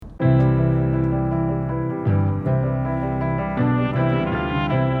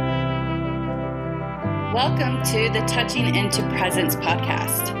Welcome to the Touching into Presence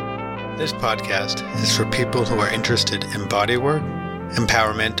podcast. This podcast is for people who are interested in bodywork,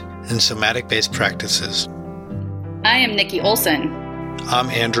 empowerment, and somatic-based practices. I am Nikki Olson.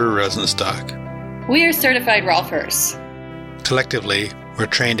 I'm Andrew Rosenstock. We are certified Rolfers. Collectively, we're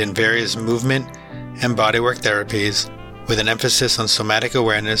trained in various movement and bodywork therapies with an emphasis on somatic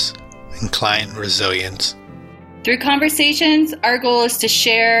awareness and client resilience. Through conversations, our goal is to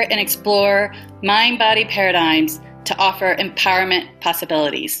share and explore mind-body paradigms to offer empowerment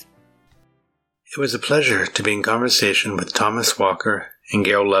possibilities. It was a pleasure to be in conversation with Thomas Walker and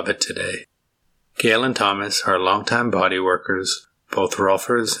Gail Lovett today. Gail and Thomas are longtime body workers, both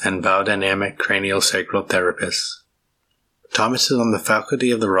Rolfers and biodynamic craniosacral therapists. Thomas is on the faculty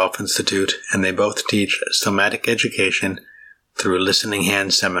of the Rolf Institute, and they both teach somatic education through listening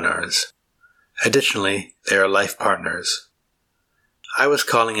hand seminars. Additionally, they are life partners. I was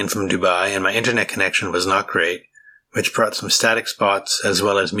calling in from Dubai and my internet connection was not great, which brought some static spots as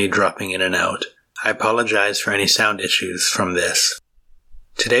well as me dropping in and out. I apologize for any sound issues from this.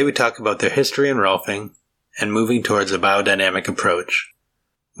 Today we talk about their history in Rolfing and moving towards a biodynamic approach.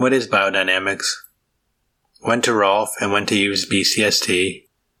 What is biodynamics? When to Rolf and when to use BCST.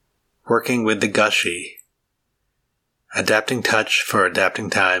 Working with the Gushi. Adapting touch for adapting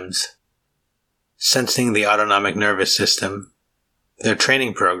times. Sensing the autonomic nervous system, their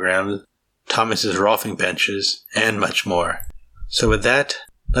training programs, Thomas's Rolfing benches, and much more. So with that,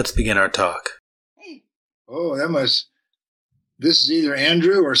 let's begin our talk. Oh, this is either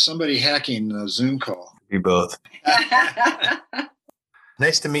Andrew or somebody hacking the Zoom call. We both.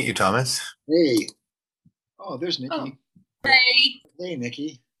 Nice to meet you, Thomas. Hey. Oh, there's Nikki. Oh. Hey. Hey,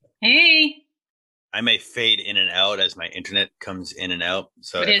 Nikki. Hey. I may fade in and out as my internet comes in and out.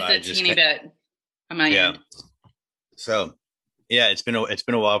 So It is a teeny bit on my end. So, yeah, it's been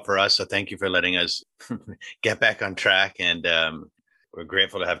a while for us. So thank you for letting us get back on track. And we're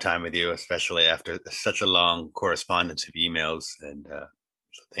grateful to have time with you, especially after such a long correspondence of emails. And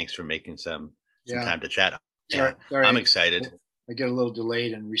so thanks for making some time to chat. Sorry, I'm excited. I get a little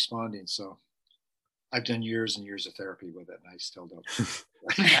delayed in responding. So I've done years and years of therapy with it, and I still don't.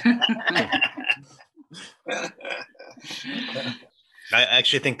 I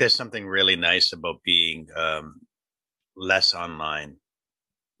actually think there's something really nice about being less online.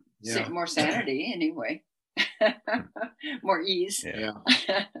 Yeah. More sanity, anyway. More ease. Yeah.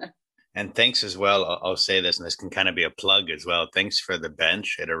 And thanks as well. I'll say this, and this can kind of be a plug as well. Thanks for the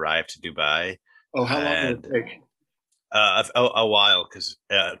bench. It arrived to Dubai. Oh, how long did it take? A while,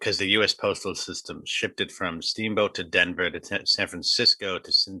 because the U.S. postal system shipped it from Steamboat to Denver to San Francisco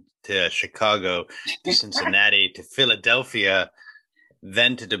to Chicago to Cincinnati to Philadelphia,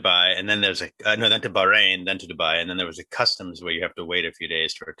 then to Dubai, and then then to Bahrain, then to Dubai, and then there was a customs where you have to wait a few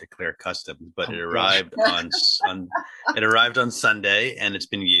days for it to clear customs. But it arrived on Sunday, and it's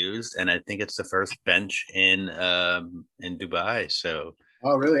been used, and I think it's the first bench in Dubai. So,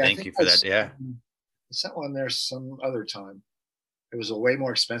 oh, really? Thank you for that. Yeah. I sent one there some other time. It was way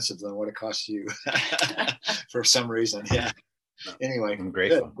more expensive than what it cost you for some reason. Yeah. Anyway, I'm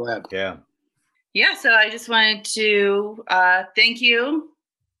grateful. Good, glad. Yeah. Yeah, so I just wanted to thank you,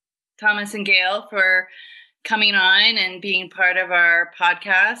 Thomas and Gail, for coming on and being part of our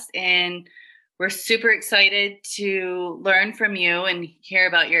podcast. And we're super excited to learn from you and hear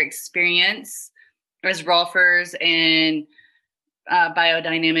about your experience as Rolfers and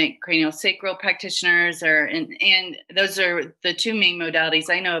biodynamic craniosacral practitioners, and those are the two main modalities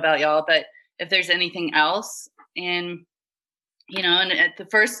I know about y'all. But if there's anything else, and and at the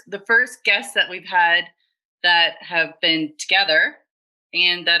first guests that we've had that have been together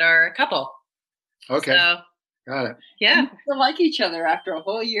and that are a couple. Okay, so, got it. Yeah, We like each other after a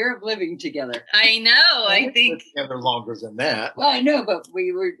whole year of living together. I know. I think Together longer than that. Well, I know, but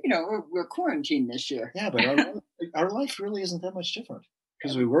we were, we're quarantined this year, Yeah, but our life really isn't that much different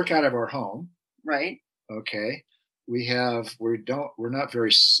because we work out of our home. right? Okay, we're not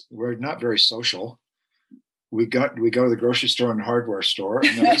very social. We go to the grocery store and the hardware store,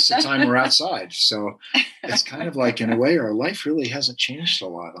 and the rest of the time we're outside. So it's kind of like, in a way, our life really hasn't changed a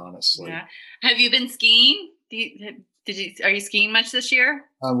lot, honestly. Yeah. Have you been skiing? Are you skiing much this year?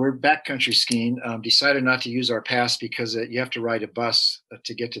 We're backcountry skiing. Decided not to use our pass because you have to ride a bus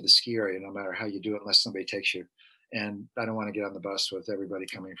to get to the ski area, no matter how you do it, unless somebody takes you. And I don't want to get on the bus with everybody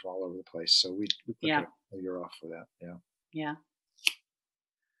coming from all over the place. So we took a year off for that. Yeah. Yeah.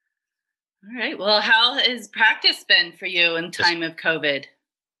 All right. Well, how has practice been for you in time of COVID?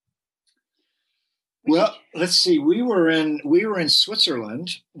 Well, let's see. We were in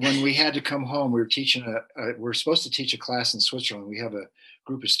Switzerland when we had to come home. We were teaching we're supposed to teach a class in Switzerland. We have a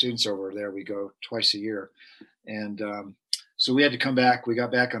group of students over there. We go twice a year. And so we had to come back. We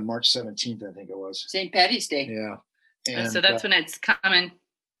got back on March 17th, I think it was. St. Patty's Day. Yeah. And, so that's when it's coming.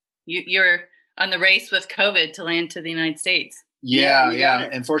 You're on the race with COVID to land to the United States. Yeah.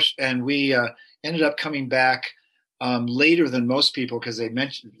 And we ended up coming back later than most people because they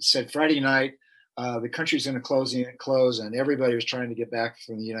said Friday night, the country's going to close, and everybody was trying to get back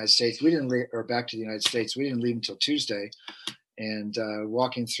from the United States. Back to the United States. We didn't leave until Tuesday. And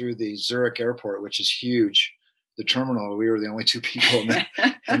walking through the Zurich airport, which is huge, the terminal, we were the only two people in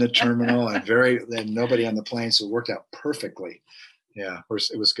the terminal, and nobody on the plane, so it worked out perfectly. Yeah,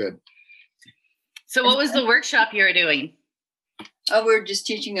 it was good. So, what was the workshop you were doing? Oh, we're just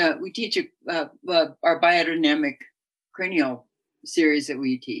teaching. We teach our biodynamic cranial series that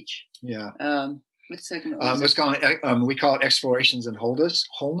we teach. Yeah. What's the second? We call it Explorations in Wholeness.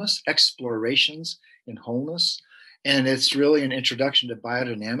 Explorations in Wholeness. And it's really an introduction to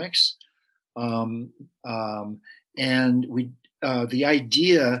biodynamics. And the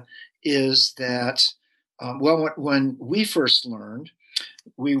idea is that, when we first learned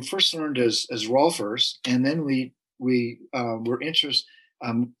as Rolfers, and then we were interested.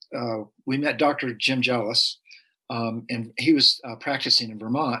 We met Dr. Jim Jealous, and he was practicing in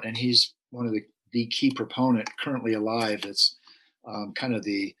Vermont, and he's one of the key proponent currently alive. It's kind of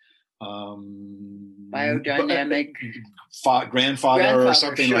the biodynamic grandfather or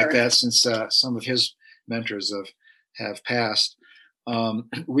something like that, since some of his mentors have passed.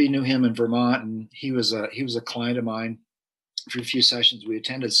 We knew him in Vermont, and he was a client of mine for a few sessions. We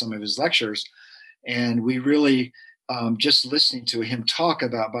attended some of his lectures, and we really just listening to him talk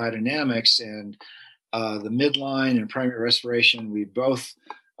about biodynamics and the midline and primary respiration, we both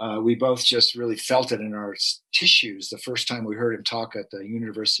just really felt it in our tissues the first time we heard him talk at the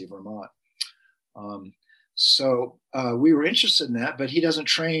University of Vermont. So we were interested in that, but he doesn't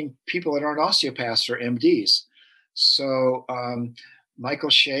train people that aren't osteopaths or MDs. So Michael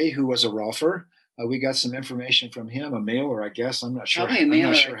Shea, who was a Rolfer, we got some information from him, a mailer, I guess. I'm not sure. I'm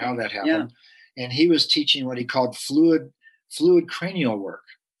not sure how that happened. Yeah. And he was teaching what he called fluid cranial work.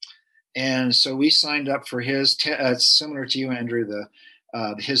 And so we signed up for his, similar to you, Andrew,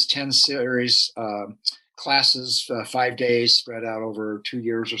 his 10 series classes, 5 days spread out over 2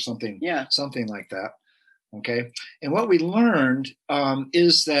 years or something, something like that. Okay. And what we learned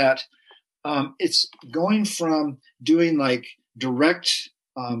is that it's going from doing like direct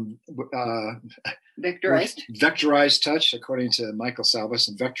vectorized touch, according to Michael Salvas,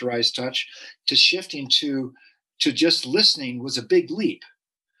 and vectorized touch, to shifting to just listening was a big leap.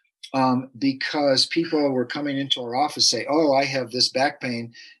 Because people were coming into our office say, "Oh, I have this back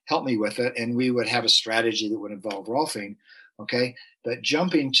pain, help me with it," and we would have a strategy that would involve Rolfing. Okay, but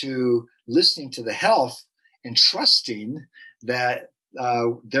jumping to listening to the health and trusting that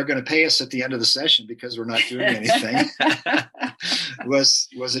they're going to pay us at the end of the session because we're not doing anything was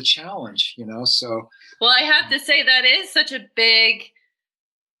a challenge, So, well, I have to say that is such a big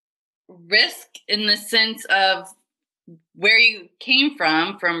risk in the sense of where you came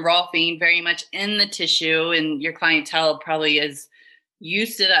from Rolfing, very much in the tissue, and your clientele probably is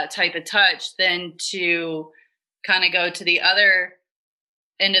used to that type of touch, then to kind of go to the other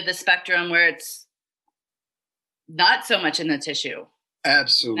end of the spectrum where it's not so much in the tissue.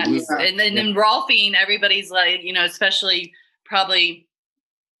 Absolutely. And then in Rolfing, everybody's like, especially probably,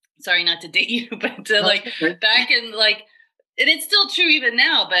 sorry not to date you, but back in like, and it's still true even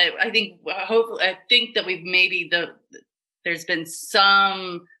now, but I think that we've there's been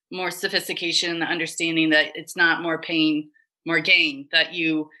some more sophistication in the understanding that it's not more pain, more gain, that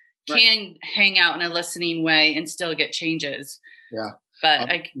you can hang out in a listening way and still get changes. Yeah.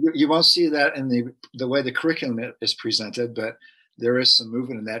 But you won't see that in the way the curriculum is presented, but there is some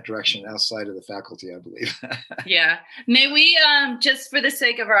movement in that direction outside of the faculty, I believe. Yeah. May we, just for the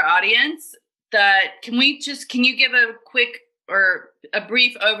sake of our audience, can you give a quick or a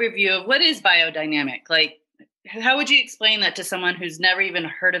brief overview of what is biodynamic? Like, how would you explain that to someone who's never even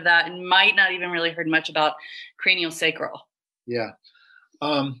heard of that and might not even really heard much about cranial sacral? Yeah.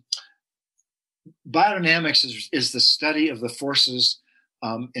 Biodynamics is the study of the forces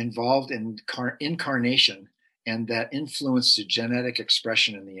involved in incarnation and that influence the genetic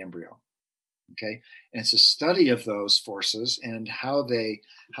expression in the embryo. Okay, and it's a study of those forces and how they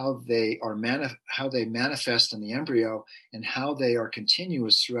manifest in the embryo and how they are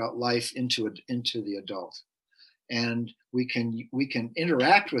continuous throughout life into the adult. And we can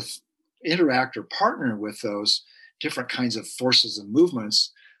interact or partner with those different kinds of forces and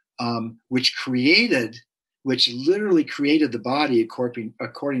movements, which literally created the body according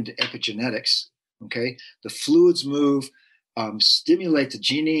to epigenetics. Okay, the fluids move stimulate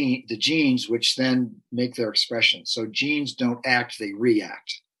the genes, which then make their expression. So genes don't act, they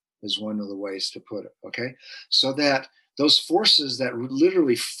react, is one of the ways to put it, okay? So that those forces that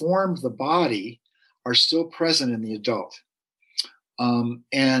literally formed the body are still present in the adult.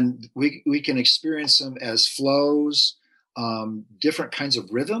 And we can experience them as flows, different kinds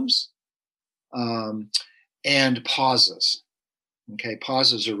of rhythms, and pauses. Okay,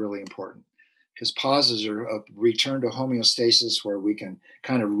 pauses are really important because pauses are a return to homeostasis where we can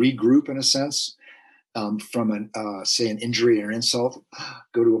kind of regroup in a sense from say an injury or an insult,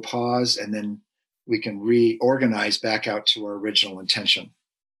 go to a pause, and then we can reorganize back out to our original intention.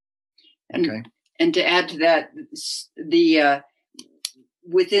 Okay. And to add to that, the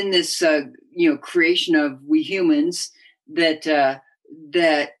within this creation of we humans, that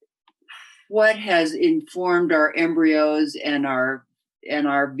what has informed our embryos and our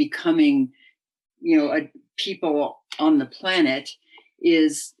becoming people on the planet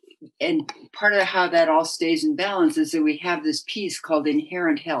is, and part of how that all stays in balance is that we have this piece called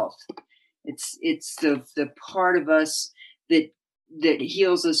inherent health. It's the part of us that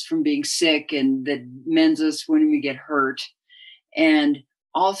heals us from being sick and that mends us when we get hurt. And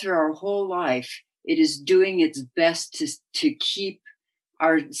all through our whole life, it is doing its best to keep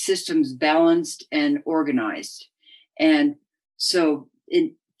our systems balanced and organized. And so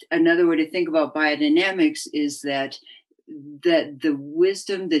another way to think about biodynamics is that the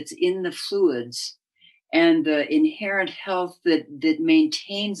wisdom that's in the fluids and the inherent health that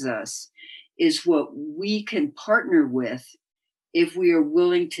maintains us is what we can partner with if we are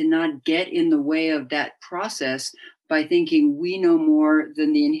willing to not get in the way of that process by thinking we know more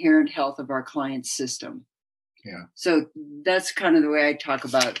than the inherent health of our client's system. Yeah. So that's kind of the way I talk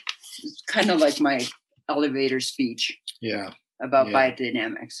about, kind of like my elevator speech. Yeah. About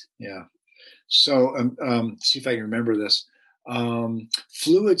biodynamics. Yeah. So see if I can remember this.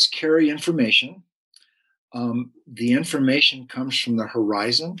 Fluids carry information. The information comes from the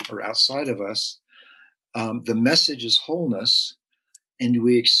horizon or outside of us. The message is wholeness, and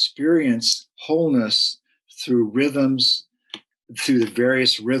we experience wholeness through rhythms, through the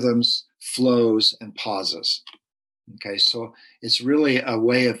various rhythms, flows, and pauses. Okay, so it's really a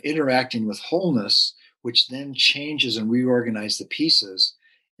way of interacting with wholeness, which then changes and reorganizes the pieces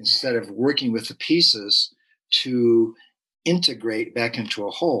instead of working with the pieces to integrate back into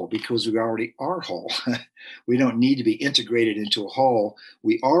a whole, because we already are whole. We don't need to be integrated into a whole.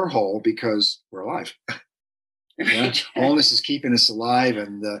 We are whole because we're alive. Yeah? Wholeness is keeping us alive,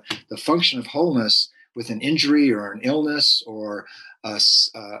 and the function of wholeness with an injury or an illness or a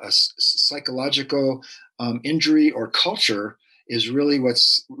psychological injury or culture is really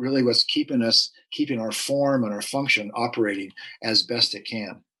what's keeping our form and our function operating as best it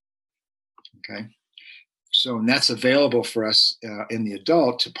can. Okay, so and that's available for us in the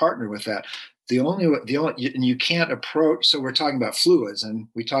adult to partner with that. And you can't approach. So we're talking about fluids, and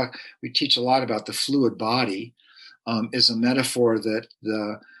we teach a lot about the fluid body. Is a metaphor that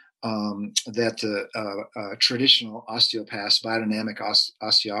the traditional osteopaths, biodynamic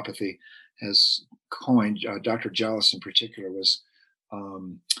osteopathy, has coined. Dr. Jealous in particular was,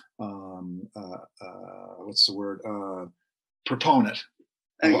 what's the word? Proponent.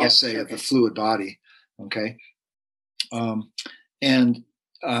 I'll say of the fluid body. Okay, and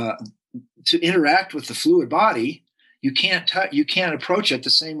to interact with the fluid body, you can't approach it the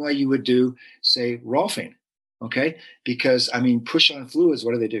same way you would do, say, Rolfing. Okay, because push on fluids.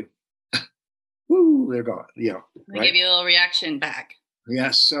 What do? Woo, they're gone. They give you a little reaction back. Yeah.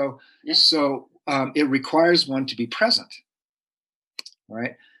 So it requires one to be present.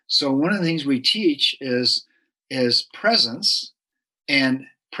 Right. So one of the things we teach is presence, and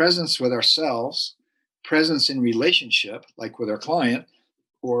presence with ourselves, presence in relationship, like with our client,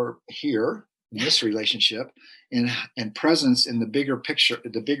 or here in this relationship, and presence in the bigger picture,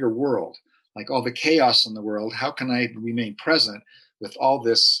 the bigger world. Like all the chaos in the world, how can I remain present with all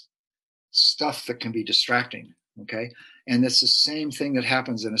this stuff that can be distracting? Okay, and it's the same thing that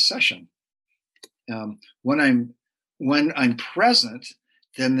happens in a session. When I'm present,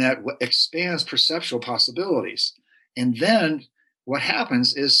 then that expands perceptual possibilities, and then what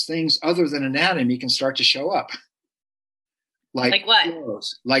happens is things other than anatomy can start to show up, like what?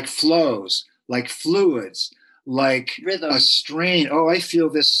 Flows, like fluids. Like rhythm. A strain. Oh, I feel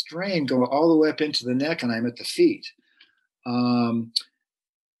this strain go all the way up into the neck, and I'm at the feet. The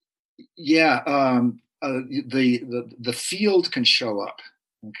field can show up.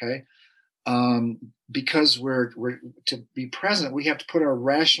 Okay, because we're to be present, we have to put our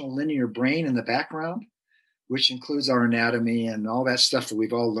rational linear brain in the background, which includes our anatomy and all that stuff that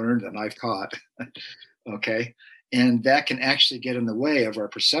we've all learned and I've taught. Okay, And that can actually get in the way of our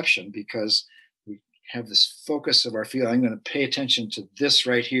perception because we have this focus of our field. I'm going to pay attention to this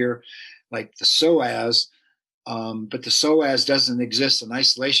right here, like the psoas, but the psoas doesn't exist in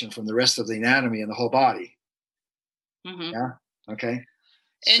isolation from the rest of the anatomy and the whole body. Mm-hmm. Yeah. Okay.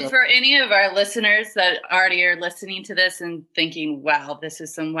 And for any of our listeners that already are listening to this and thinking, wow, this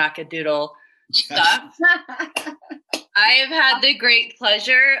is some wackadoodle stuff, I have had the great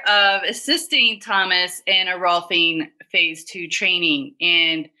pleasure of assisting Thomas in a Rolfing phase 2 training.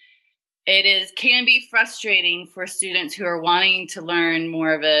 And it can be frustrating for students who are wanting to learn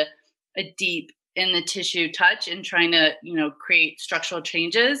more of a deep in the tissue touch and trying to, create structural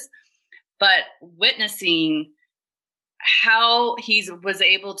changes, but witnessing how he was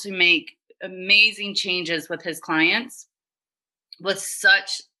able to make amazing changes with his clients with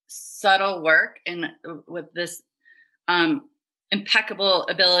such subtle work and with this impeccable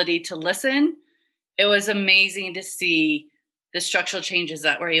ability to listen. It was amazing to see the structural changes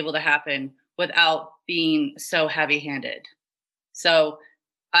that were able to happen without being so heavy-handed. So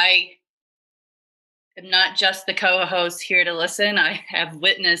I am not just the co-host here to listen. I have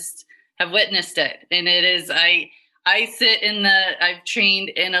witnessed it. And it is, I've trained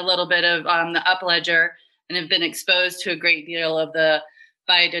in a little bit of the up ledger and have been exposed to a great deal of the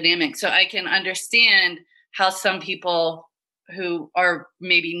biodynamics. So I can understand how some people who are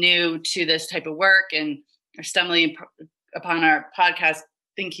maybe new to this type of work and are stumbling upon our podcast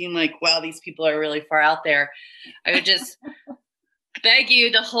thinking like, wow, these people are really far out there. I would just beg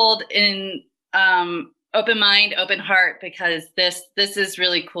you to hold in open mind, open heart, because this is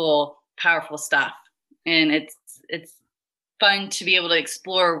really cool, powerful stuff. And it's fun to be able to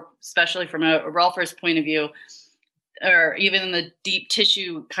explore, especially from a Rolfer's point of view, or even in the deep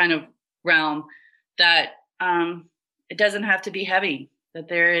tissue kind of realm, that it doesn't have to be heavy, that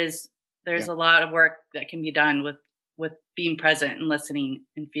there's a lot of work that can be done with being present and listening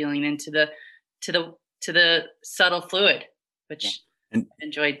and feeling into the subtle fluid, which I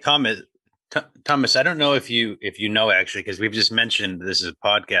enjoyed. Thomas, I don't know if you know, actually, because we've just mentioned this is a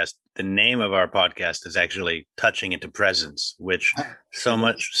podcast. The name of our podcast is actually Touching into Presence, which so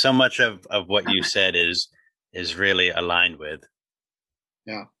much of what you said is really aligned with.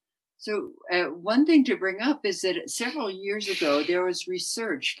 Yeah. So one thing to bring up is that several years ago, there was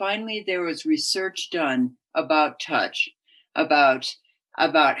research. Finally, there was research done about touch, about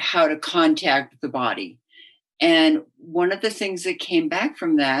how to contact the body. And one of the things that came back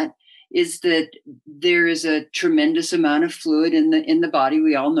from that is that there is a tremendous amount of fluid in the body.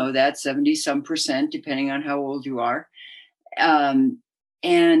 We all know that, 70-some%, depending on how old you are. And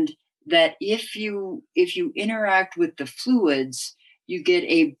that if you interact with the fluids, you get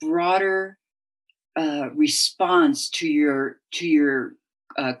a broader response to your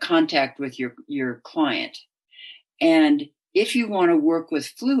contact with your client. And if you want to work with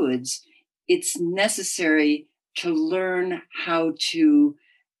fluids, it's necessary to learn how to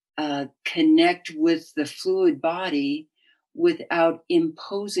connect with the fluid body without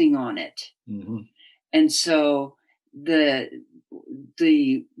imposing on it. Mm-hmm. And so the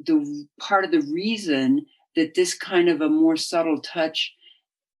part of the reason that this kind of a more subtle touch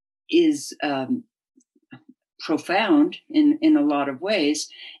is profound in a lot of ways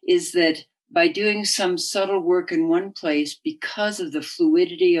is that by doing some subtle work in one place, because of the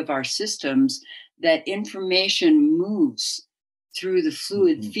fluidity of our systems, that information moves through the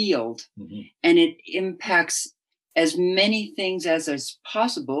fluid field, and it impacts as many things as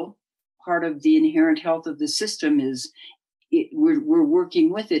possible. Part of the inherent health of the system is we're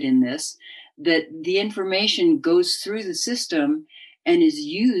working with it in this, that the information goes through the system and is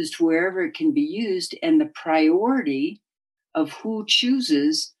used wherever it can be used, and the priority of who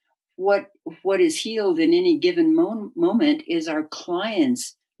chooses what is healed in any given moment is our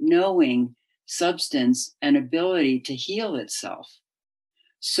client's knowing, substance, and ability to heal itself.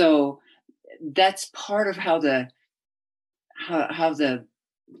 So that's part of how the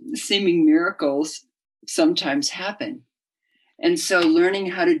seeming miracles sometimes happen. And so learning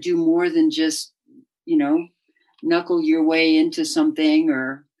how to do more than just, knuckle your way into something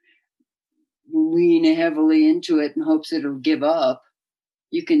or lean heavily into it in hopes it'll give up,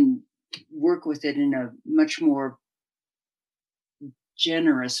 you can work with it in a much more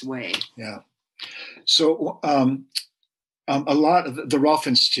generous way. Yeah. So a lot of the Rolf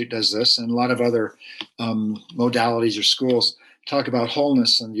Institute does this, and a lot of other modalities or schools talk about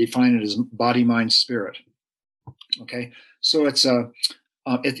wholeness and define it as body, mind, spirit. Okay. So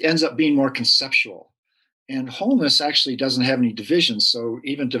it ends up being more conceptual. And wholeness actually doesn't have any divisions. So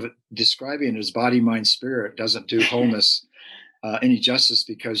even describing it as body, mind, spirit doesn't do wholeness any justice,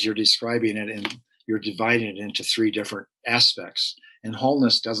 because you're describing it you're dividing it into 3 different aspects, and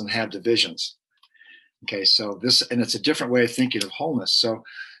wholeness doesn't have divisions. Okay, so this, and it's a different way of thinking of wholeness. So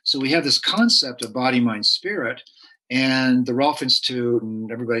we have this concept of body, mind, spirit, and the Rolf Institute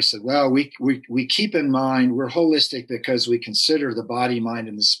and everybody said, well, we keep in mind we're holistic because we consider the body, mind,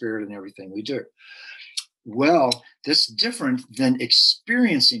 and the spirit in everything we do. Well, that's different than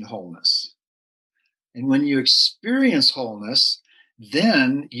experiencing wholeness. And when you experience wholeness,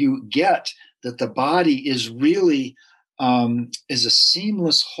 then you get that the body is really is a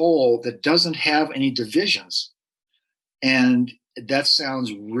seamless whole that doesn't have any divisions. And that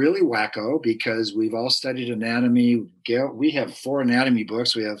sounds really wacko because we've all studied anatomy. We have 4 anatomy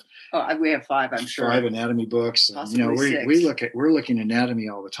books. We have 5, I'm sure. 5 anatomy books. And, you know, we're looking at anatomy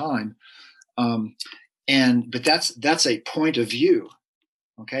all the time. But that's a point of view.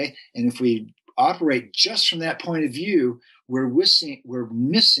 Okay. And if we operate just from that point of view, we're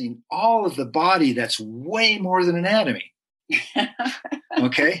missing all of the body that's way more than anatomy.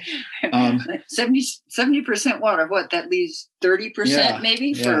 Okay. 70% water. What? That leaves 30%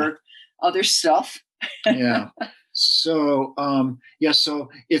 maybe for other stuff. Yeah. So, so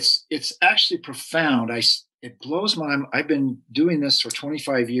it's actually profound. It blows my mind. I've been doing this for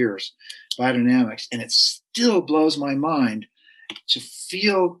 25 years, biodynamics, and it still blows my mind to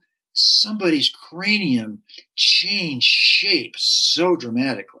feel somebody's cranium change shape so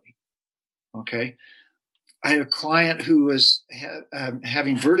dramatically. Okay. I had a client who was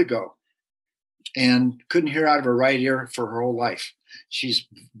having vertigo and couldn't hear out of her right ear for her whole life. She's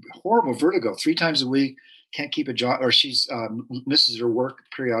horrible vertigo 3 times a week, can't keep a job, or she's misses her work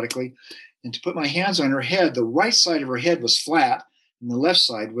periodically. And to put my hands on her head, the right side of her head was flat and the left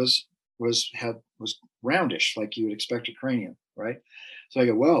side was roundish, like you would expect a cranium, right? So I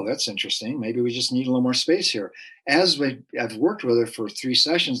go, well, that's interesting. Maybe we just need a little more space here. I've worked with her for 3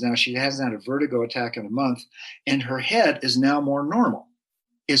 sessions now. She hasn't had a vertigo attack in a month, and her head is now more normal.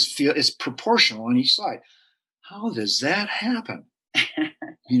 It's proportional on each side. How does that happen?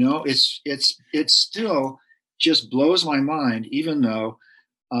 You know, it still just blows my mind, even though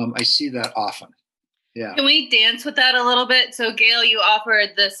I see that often. Yeah. Can we dance with that a little bit? So, Gail, you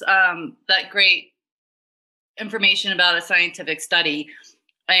offered this that great information about a scientific study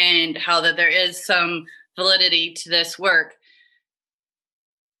and how that there is some validity to this work.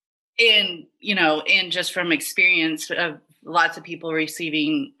 And, you know, and just from experience of lots of people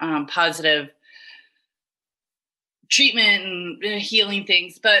receiving positive treatment and healing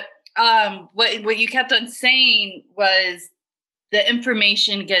things. But what you kept on saying was the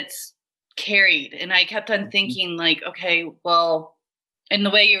information gets carried. And I kept on thinking like, okay, well, in the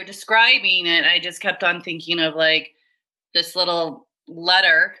way you were describing it, I just kept on thinking of like this little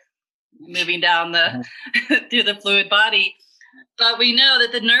letter moving down through the fluid body. But we know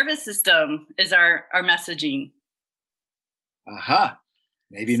that the nervous system is our messaging. Aha.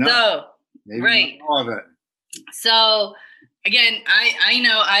 Maybe not. So, maybe right. not all of it. So again, I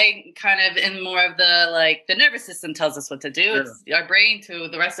know I kind of am more of the nervous system tells us what to do. Sure. It's our brain to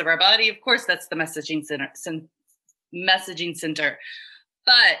the rest of our body. Of course, that's the messaging center.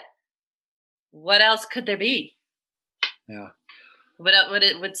 But what else could there be? Yeah.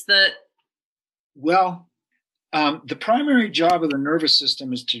 What's the? Well, the primary job of the nervous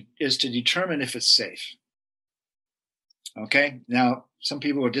system is to determine if it's safe. Okay. Now, some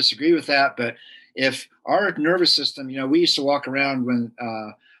people would disagree with that, but if our nervous system, you know, we used to walk around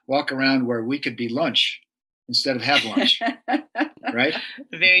where we could be lunch instead of have lunch, right?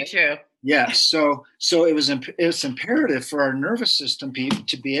 Very true. Yeah. So it's imperative for our nervous system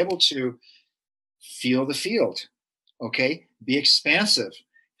to be able to feel the field. Okay. Be expansive.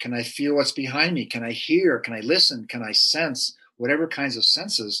 Can I feel what's behind me? Can I hear? Can I listen? Can I sense? Whatever kinds of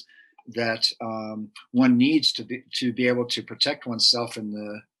senses that one needs to be able to protect oneself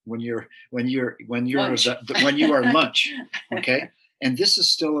when you are lunch. Okay. And this is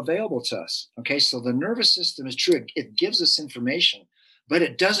still available to us. Okay. So the nervous system is true. It gives us information, but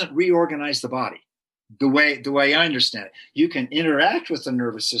it doesn't reorganize the body the way I understand it. You can interact with the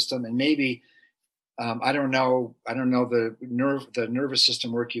nervous system and maybe, I don't know the nervous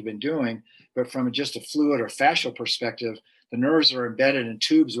system work you've been doing, but from just a fluid or fascial perspective, the nerves are embedded in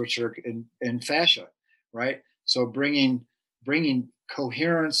tubes, which are in fascia, right? So bringing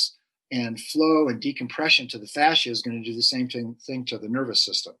coherence and flow and decompression to the fascia is going to do the same thing to the nervous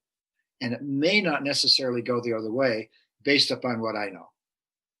system. And it may not necessarily go the other way based upon what I know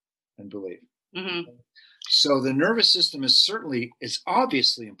and believe. Mm-hmm. So the nervous system is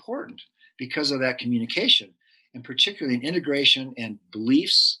obviously important because of that communication, and particularly in integration and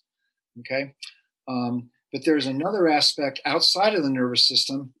beliefs. Okay. But there's another aspect outside of the nervous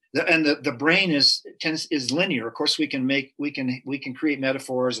system The brain is linear. Of course, we can create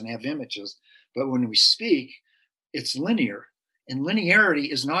metaphors and have images, but when we speak, it's linear. And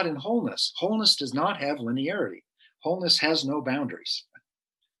linearity is not in wholeness. Wholeness does not have linearity. Wholeness has no boundaries.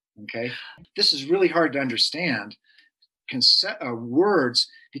 Okay, this is really hard to understand words,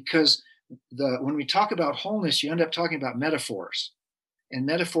 because when we talk about wholeness, you end up talking about metaphors, and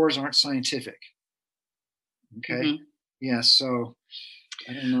metaphors aren't scientific. Okay, mm-hmm. Yeah, so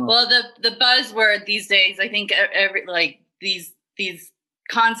I don't know. Well, the buzzword these days, I think these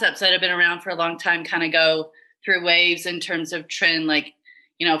concepts that have been around for a long time kind of go through waves in terms of trend. Like,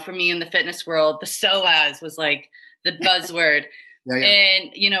 you know, for me in the fitness world, the psoas was like the buzzword. Yeah.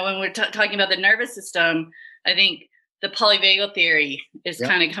 And, you know, when we're talking about the nervous system, I think the polyvagal theory is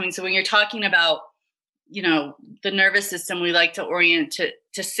kind of coming. So when you're talking about, you know, the nervous system, we like to orient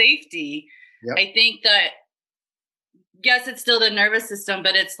to safety. Yep. I think that, yes, it's still the nervous system,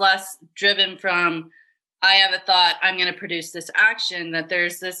 but it's less driven from, I have a thought, I'm going to produce this action, that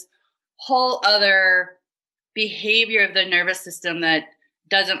there's this whole other behavior of the nervous system that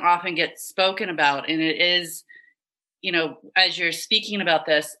doesn't often get spoken about. And it is, you know, as you're speaking about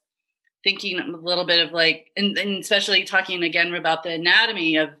this, thinking a little bit of like, and especially talking again about the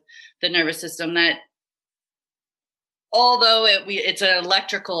anatomy of the nervous system, that although it's an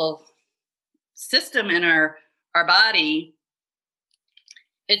electrical system in our body,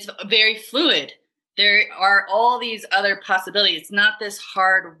 it's very fluid. There are all these other possibilities. It's not this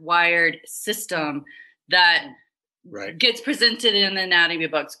hardwired system that gets presented in the anatomy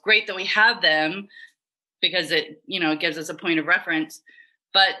books. Great that we have them, because it, you know, gives us a point of reference,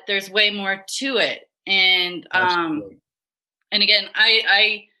 but there's way more to it. And, and again,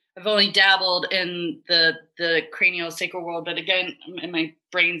 I've only dabbled in the craniosacral world, but again, my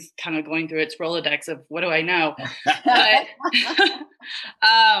brain's kind of going through its Rolodex of what do I know? But,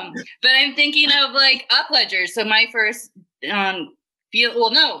 but I'm thinking of like Upledger. So my first,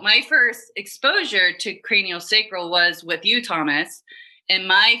 my first exposure to craniosacral was with you, Thomas, in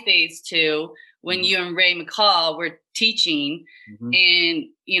my phase 2, when you and Ray McCall were teaching and,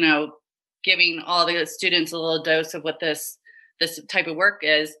 you know, giving all the students a little dose of what this type of work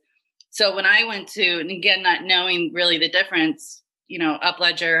is. So when I went to, and again, not knowing really the difference, you know,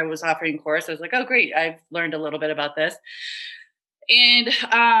 Upledger was offering a course. I was like, oh, great. I've learned a little bit about this. And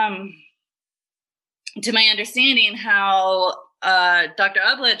to my understanding, how Dr.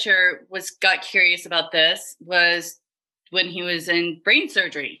 Upledger got curious about this was when he was in brain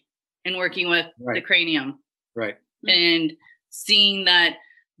surgery and working with the cranium. Right. And seeing that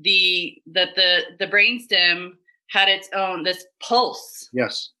the brainstem had its own, this pulse.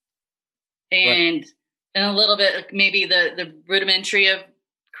 Yes. And a little bit, maybe the rudimentary of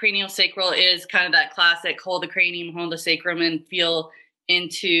craniosacral is kind of that classic hold the cranium, hold the sacrum, and feel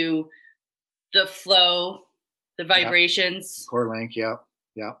into the flow, the vibrations. Core link, yeah.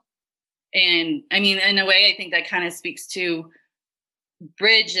 And I mean, in a way, I think that kind of speaks to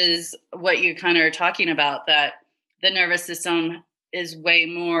bridges what you kind of are talking about, that the nervous system is way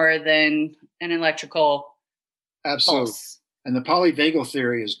more than an electrical pulse. And the polyvagal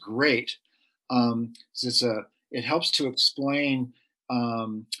theory is great. It helps to explain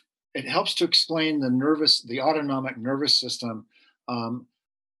the autonomic nervous system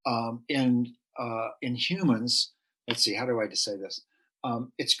in humans. Let's see, how do I say this?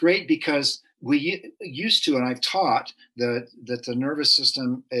 It's great because we used to, and I've taught that the nervous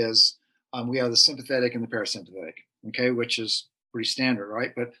system is, we have the sympathetic and the parasympathetic, okay, which is pretty standard,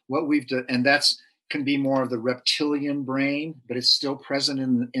 right? But what we've done, and that's can be more of the reptilian brain, but it's still present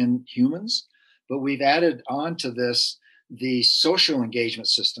in humans. But we've added on to this the social engagement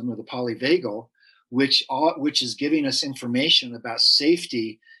system, or the polyvagal, which is giving us information about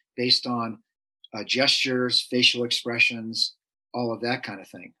safety based on gestures, facial expressions, all of that kind of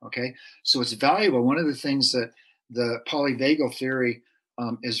thing. Okay, so it's valuable. One of the things that the polyvagal theory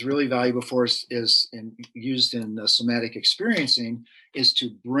is really valuable for us is used in somatic experiencing, is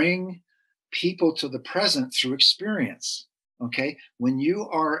to bring people to the present through experience. Okay, when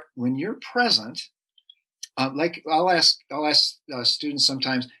you're present, like I'll ask students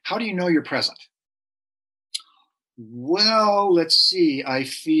sometimes, how do you know you're present? Well, let's see. I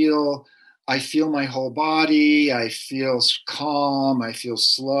feel my whole body. I feel calm. I feel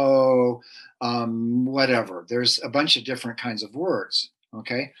slow. Whatever. There's a bunch of different kinds of words.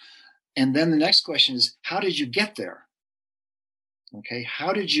 Okay, and then the next question is, how did you get there? Okay,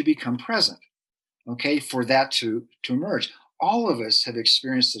 how did you become present? Okay, for that to emerge. All of us have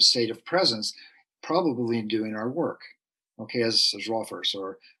experienced a state of presence, probably in doing our work, okay, as Rolfers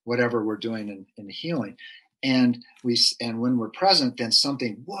or whatever we're doing in healing. and when we're present, then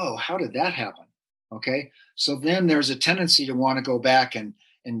something, whoa, how did that happen? Okay. So then there's a tendency to want to go back and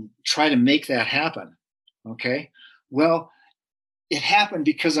try to make that happen. Okay. Well, it happened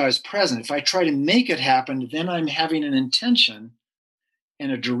because I was present. If I try to make it happen, then I'm having an intention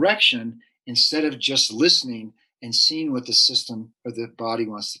and a direction instead of just listening and seeing what the system or the body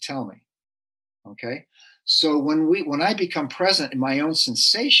wants to tell me. Okay. So when I become present in my own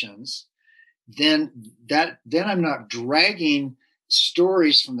sensations, then I'm not dragging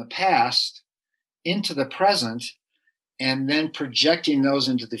stories from the past into the present and then projecting those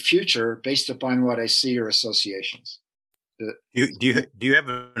into the future based upon what I see or associations. Do you have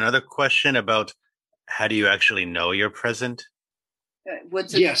another question about how do you actually know you're present?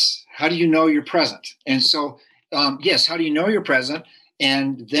 Yes. How do you know you're present? And so, yes, how do you know you're present?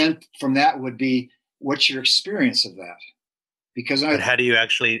 And then from that would be, what's your experience of that? Because but how do you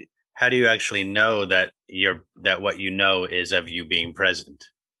actually know that what you know is of you being present,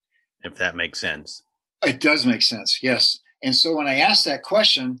 if that makes sense? It does make sense, yes. And so when I ask that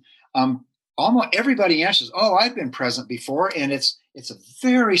question, almost everybody answers, "Oh, I've been present before," and it's a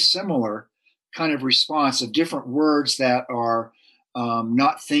very similar kind of response of different words that are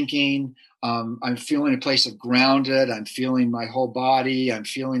not thinking. I'm feeling a place of grounded. I'm feeling my whole body. I'm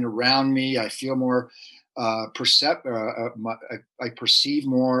feeling around me. I feel more I perceive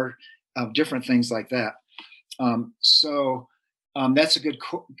more different things like that. So that's a good.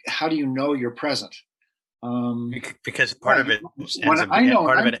 How do you know you're present? Because part of it, I know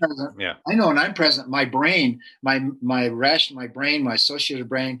when I'm present, my brain, my brain, my associative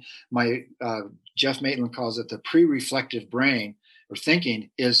brain, my Jeff Maitland calls it the pre-reflective brain or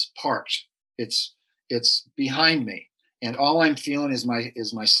thinking is parked. It's behind me, and all I'm feeling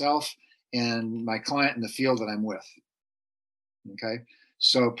is myself and my client in the field that I'm with. Okay,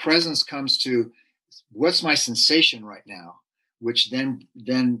 so presence comes to what's my sensation right now, which then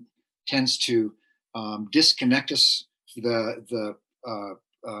tends to disconnect us the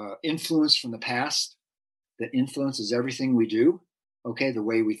influence from the past that influences everything we do, okay, the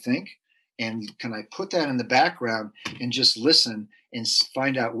way we think. And can I put that in the background and just listen and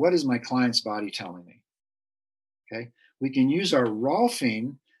find out what is my client's body telling me? Okay, we can use our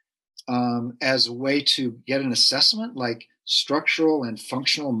Rolfing as a way to get an assessment like structural and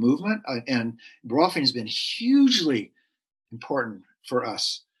functional movement. And Rolfing has been hugely important for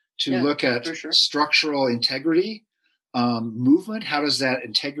us to look at structural integrity, movement. How does that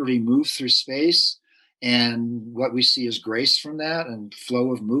integrity move through space? And what we see is grace from that and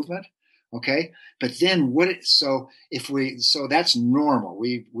flow of movement. Okay. But then so that's normal.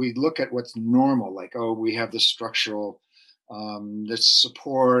 We look at what's normal, like, oh, we have the structural, there's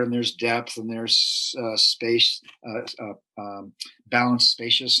support and there's depth and there's space, balanced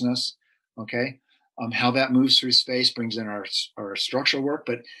spaciousness. Okay. How that moves through space brings in our structural work.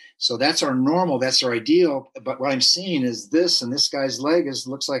 But so that's our normal, that's our ideal. But what I'm seeing is this, and this guy's leg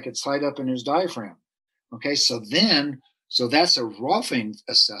looks like it's tied up in his diaphragm. Okay, so that's a Rolfing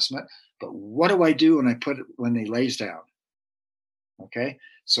assessment. But what do I do when he lays down? Okay,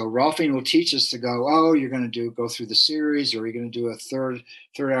 so Rolfing will teach us to go, oh, you're going to go through the series, or you're going to do a third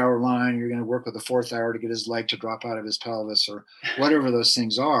hour line, you're going to work with the fourth hour to get his leg to drop out of his pelvis, or whatever those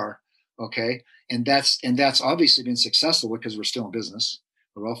things are. Okay, and that's obviously been successful because we're still in business.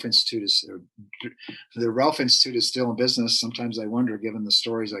 The Rolf Institute is still in business. Sometimes I wonder, given the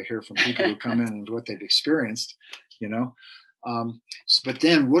stories I hear from people who come in and what they've experienced, but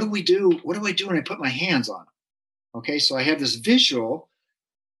then what do we do? What do I do when I put my hands on them? Okay, so I have this visual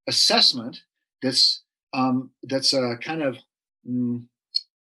assessment that's a kind of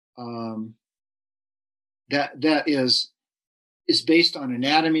that is based on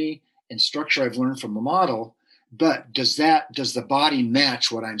anatomy and structure I've learned from a model. But does the body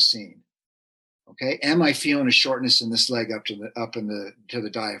match what I'm seeing? Okay, am I feeling a shortness in this leg to the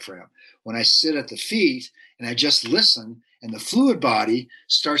diaphragm? When I sit at the feet and I just listen, and the fluid body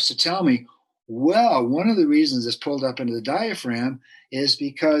starts to tell me, well, one of the reasons it's pulled up into the diaphragm is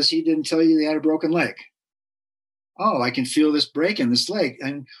because he didn't tell you they had a broken leg. Oh, I can feel this break in this leg.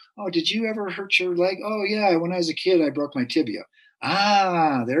 And, oh, did you ever hurt your leg? Oh, yeah, when I was a kid, I broke my tibia.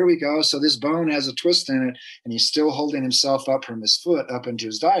 Ah, there we go. So this bone has a twist in it, and he's still holding himself up from his foot up into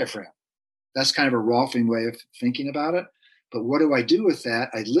his diaphragm. That's kind of a Rolfing way of thinking about it. But what do I do with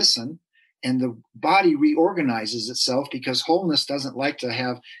that? I listen, and the body reorganizes itself because wholeness doesn't like to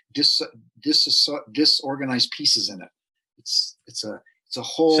have disorganized pieces in it. It's a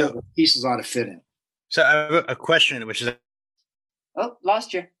whole that pieces ought to fit in. So I have a question, which is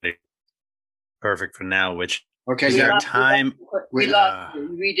lost you. Perfect for now. Which okay? Is there time? We lost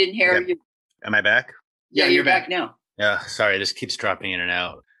you. We didn't hear you. Am I back? Yeah, you're back now. Yeah, sorry, this keeps dropping in and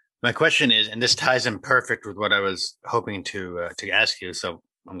out. My question is, and this ties in perfect with what I was hoping to ask you, so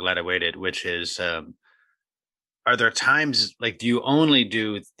I'm glad I waited, which is, are there times, like, do you only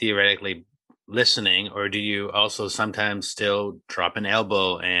do theoretically listening, or do you also sometimes still drop an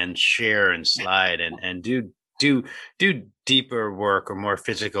elbow and share and slide and do deeper work or more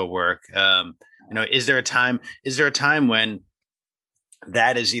physical work? Is there a time when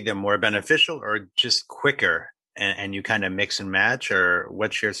that is either more beneficial or just quicker, and you kind of mix and match, or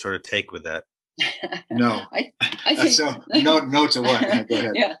what's your sort of take with that? No. I think So no to what? Go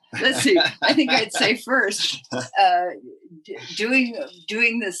ahead. Yeah, let's see. I think I'd say first,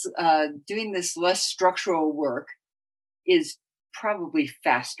 doing this less structural work is probably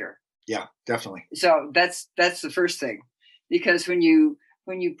faster. Yeah, definitely. So that's the first thing, because when you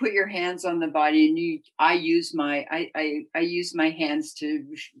put your hands on the body and I use my hands to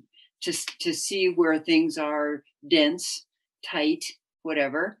see where things are dense, tight,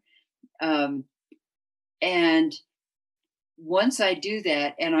 whatever. And once I do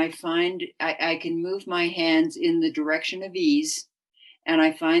that, and I find I can move my hands in the direction of ease, and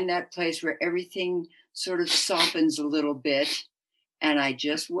I find that place where everything sort of softens a little bit, and I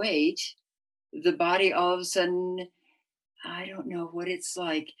just wait, the body all of a sudden, I don't know what it's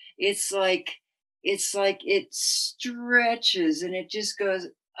like. It's like it stretches and it just goes,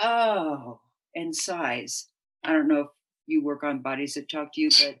 oh, and sighs. I don't know if you work on bodies that talk to you,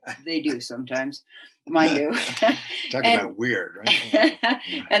 but they do sometimes. Mine do. Talk about weird, right?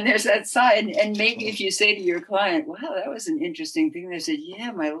 And there's that side. And maybe if you say to your client, wow, that was an interesting thing. They said, yeah,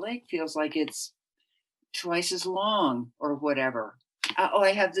 my leg feels like it's twice as long or whatever.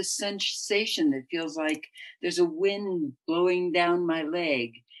 I have this sensation that feels like there's a wind blowing down my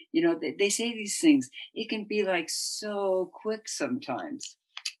leg. They say these things. It can be like so quick sometimes.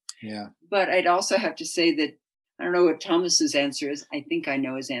 Yeah. But I'd also have to say that I don't know what Thomas's answer is. I think I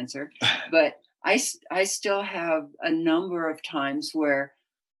know his answer. But I still have a number of times where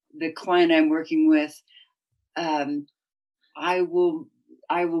the client I'm working with, I will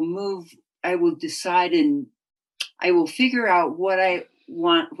move, I will decide, and I will figure out what I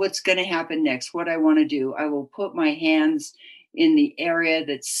want, what's going to happen next, what I want to do. I will put my hands in the area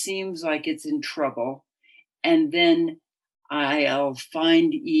that seems like it's in trouble, and then I'll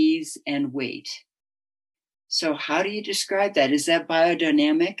find ease and wait. So how do you describe that? Is that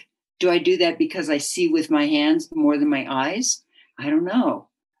biodynamic? Do I do that because I see with my hands more than my eyes? I don't know.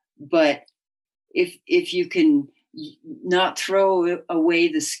 But if you can not throw away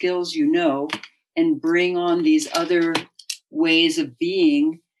the skills and bring on these other ways of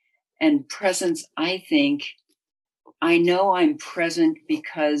being and presence, I think I know I'm present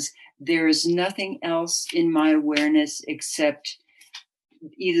because there is nothing else in my awareness except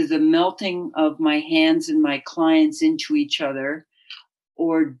either the melting of my hands and my clients into each other,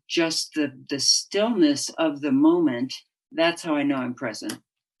 or just the stillness of the moment. That's how I know I'm present.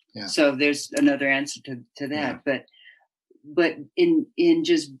 Yeah. So there's another answer to that. Yeah. But in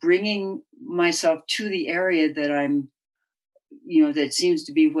just bringing myself to the area that I'm, that seems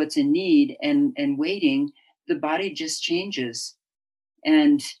to be what's in need, and waiting, the body just changes.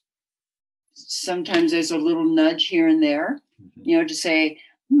 And sometimes there's a little nudge here and there, to say,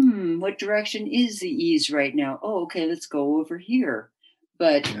 what direction is the ease right now? Oh, okay, let's go over here.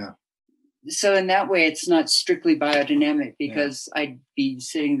 But so in that way, it's not strictly biodynamic, because I'd be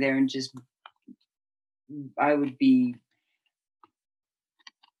sitting there and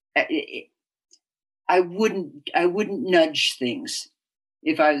I wouldn't nudge things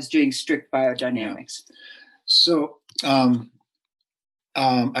if I was doing strict biodynamics. Yeah. So I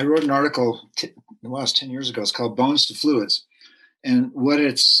wrote an article, it was 10 years ago. It's called Bones to Fluids. And what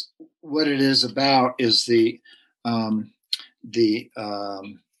it is about is the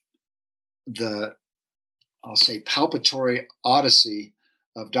I'll say palpatory odyssey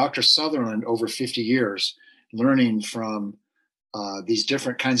of Dr. Sutherland over 50 years, learning from these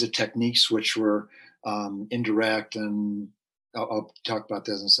different kinds of techniques, which were indirect, and I'll talk about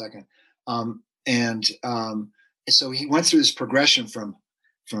this in a second. So he went through this progression from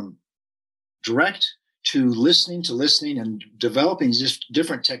direct to listening and developing just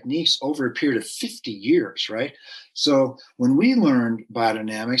different techniques over a period of 50 years, right? So when we learned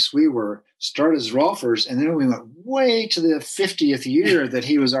biodynamics, we were started as Rolfers, and then we went way to the 50th year that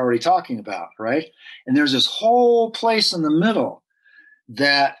he was already talking about, right? And there's this whole place in the middle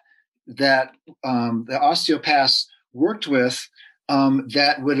that the osteopaths worked with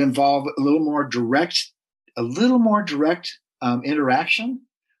that would involve a little more direct interaction.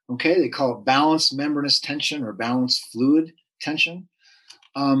 Okay, they call it balanced membranous tension or balanced fluid tension.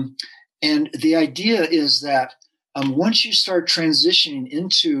 And the idea is that once you start transitioning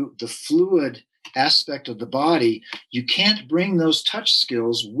into the fluid aspect of the body, you can't bring those touch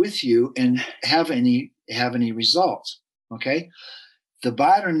skills with you and have any results. Okay, the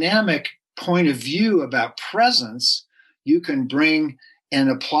biodynamic point of view about presence you can bring and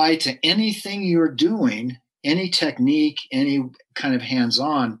apply to anything you're doing, any technique, any kind of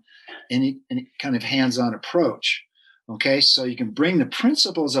hands-on approach. Okay, so you can bring the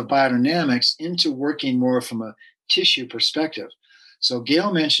principles of biodynamics into working more from a tissue perspective. So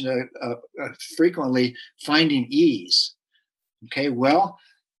Gail mentioned frequently finding ease. Okay, well,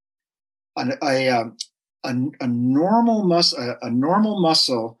 a normal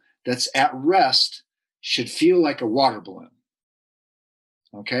muscle that's at rest should feel like a water balloon.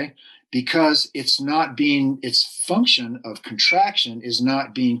 Okay, because its function of contraction is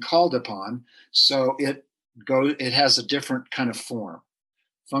not being called upon, so it has a different kind of form.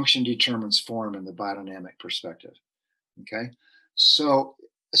 Function determines form in the biodynamic perspective. Okay, so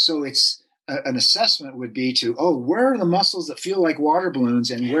it's an assessment would be to, where are the muscles that feel like water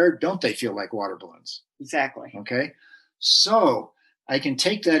balloons and where don't they feel like water balloons? Exactly. Okay, so I can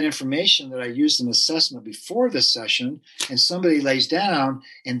take that information that I used in assessment before the session and somebody lays down,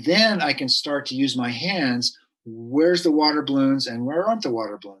 and then I can start to use my hands. Where's the water balloons and where aren't the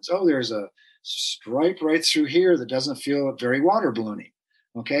water balloons? Oh, there's a stripe right through here that doesn't feel very water balloony.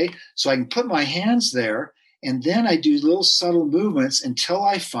 Okay, so I can put my hands there, and then I do little subtle movements until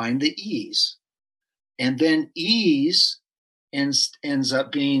I find the ease. And then ease ends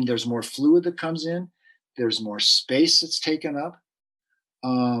up being there's more fluid that comes in, there's more space that's taken up.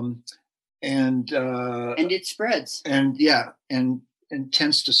 And it spreads. And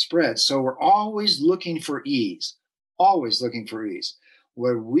tends to spread. So we're always looking for ease.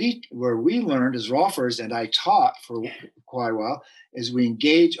 Where we learned as Rolfers, and I taught for quite a while, is we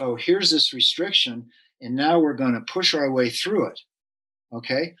engage, here's this restriction, and now we're going to push our way through it.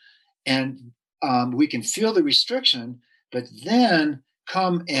 Okay? And we can feel the restriction, but then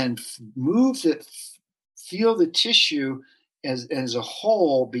come and feel the tissue as a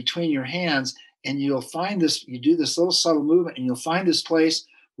whole between your hands, and you'll find this, you do this little subtle movement, and you'll find this place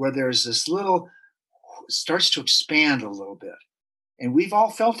where there's this little, starts to expand a little bit. And we've all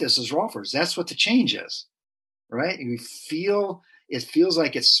felt this as Rolfers. That's what the change is, right? It feels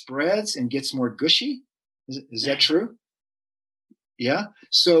like it spreads and gets more gushy. Is that true? Yeah.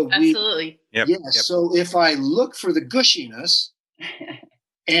 So absolutely. Yep. So if I look for the gushiness,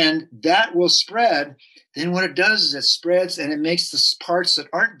 and that will spread, then what it does is it spreads and it makes the parts that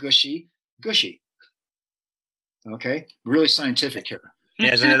aren't gushy. Okay, really scientific here.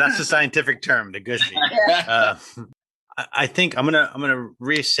 Yeah, so that's the scientific term, the gushy. I think I'm gonna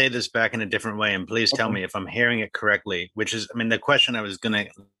re-say this back in a different way, and please tell me if I'm hearing it correctly. Which is, the question I was gonna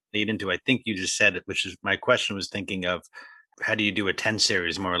lead into, I think you just said it. Which is my question was thinking of how do you do a 10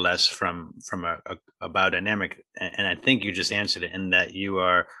 series more or less from a biodynamic, and I think you just answered it in that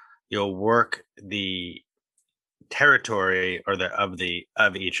you'll work the territory or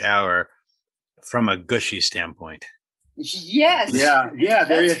of each hour from a gushy standpoint. Yes. Yeah.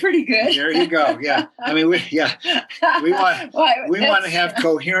 That's pretty good. There you go. Yeah. We want to have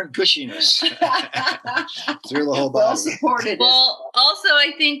coherent gushiness through the whole body. Well supported. Well, also,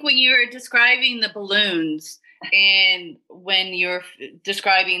 I think when you were describing the balloons and when you're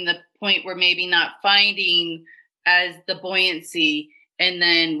describing the point where maybe not finding as the buoyancy, and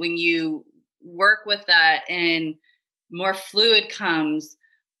then when you work with that and more fluid comes,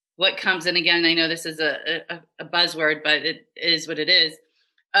 what comes in, again, I know this is a buzzword, but it is what it is,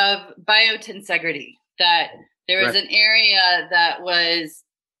 of biotensegrity, that there was an area that was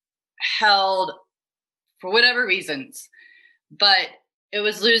held for whatever reasons, but it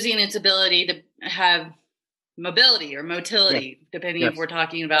was losing its ability to have mobility or motility, depending if we're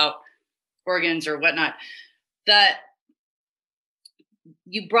talking about organs or whatnot, that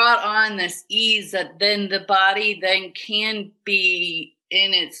you brought on this ease that then the body then can be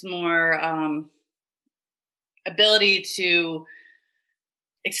in its more ability to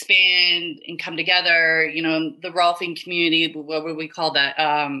expand and come together. The Rolfing community, what would we call that?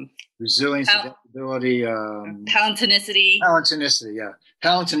 Resilience, adaptability, Palintonicity. Palintonicity, yeah.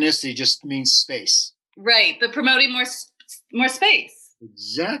 Palintonicity just means space. Right, but promoting more space.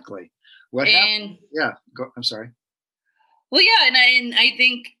 Exactly. What happened? Yeah, I'm sorry. Well, yeah, and I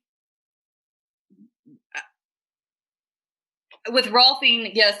think with Rolfing,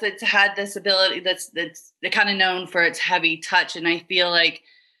 yes, it's had this ability that's kind of known for its heavy touch, and I feel like,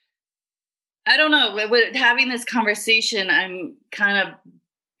 I don't know, with having this conversation, I'm kind of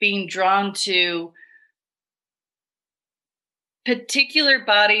being drawn to particular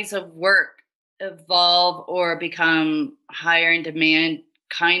bodies of work evolve or become higher in demand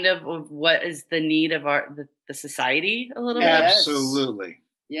kind of what is the need of the society a little bit? Absolutely.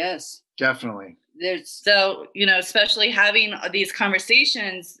 Yes. Definitely. So, especially having these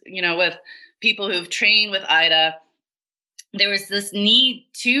conversations, with people who've trained with Ida, there was this need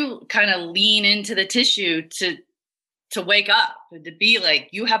to kind of lean into the tissue to wake up, to be like,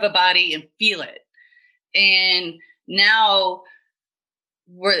 you have a body and feel it. And now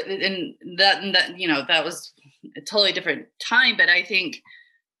we're in that was a totally different time, but I think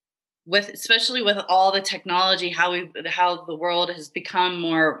especially with all the technology, how the world has become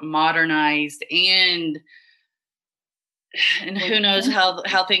more modernized, and who knows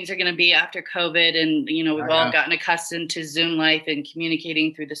how things are going to be after COVID. And, we've all gotten accustomed to Zoom life and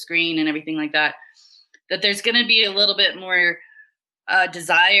communicating through the screen and everything like that, that there's going to be a little bit more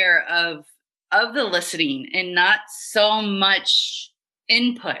desire of the listening and not so much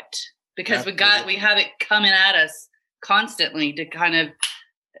input, because we have it coming at us constantly to kind of,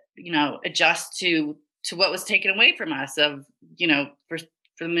 adjust to what was taken away from us of, for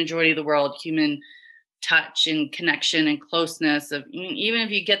the majority of the world, human touch and connection and closeness of, even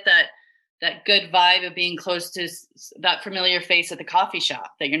if you get that good vibe of being close to that familiar face at the coffee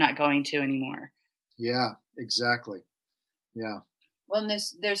shop that you're not going to anymore. Yeah, exactly. Yeah. Well, and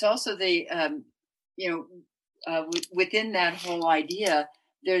there's also the, within that whole idea,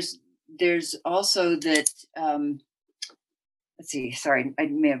 there's also that, let's see, sorry, I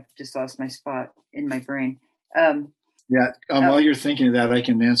may have just lost my spot in my brain. While you're thinking of that, I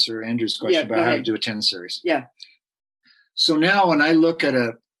can answer Andrew's question about how to do a 10 series. Yeah. So now when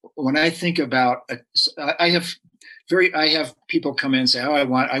I think about, I have people come in and say, I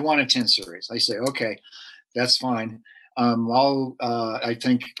want a 10 series. I say, okay, that's fine. I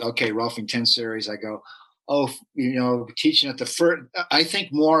think, okay, Rolfing 10 series. I go, teaching at the first, I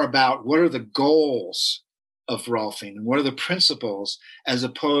think more about what are the goals of Rolfing and what are the principles, as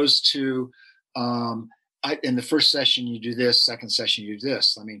opposed to, in the first session, you do this, second session, you do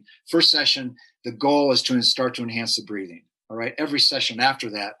this. I mean, first session, the goal is to start to enhance the breathing. All right. Every session after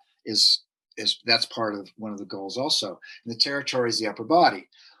that that's part of one of the goals also. And the territory is the upper body.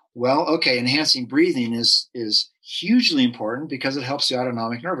 Well, okay, enhancing breathing is hugely important because it helps the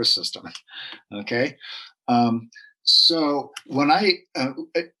autonomic nervous system. Okay. So when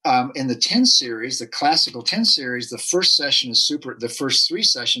in the 10 series, the classical 10 series, the first session is the first 3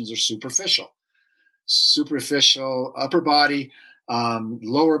 sessions are superficial upper body,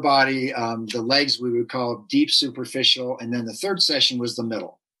 lower body, the legs we would call deep superficial. And then the third session was the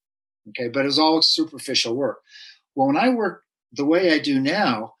middle. Okay. But it was all superficial work. Well, when I work the way I do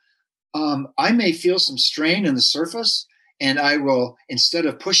now, I may feel some strain in the surface, and I will, instead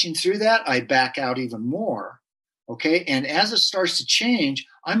of pushing through that, I back out even more. Okay. And as it starts to change,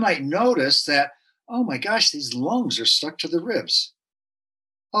 I might notice that, oh my gosh, these lungs are stuck to the ribs.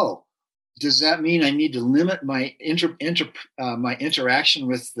 Oh, does that mean I need to limit my my interaction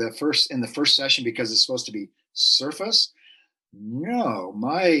with the first session because it's supposed to be surface? No,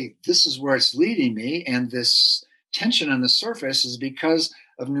 this is where it's leading me. And this tension on the surface is because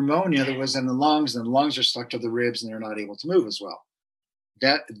of pneumonia that was in the lungs, and the lungs are stuck to the ribs and they're not able to move as well.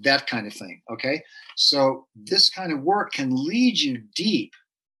 That kind of thing. Okay. So this kind of work can lead you deep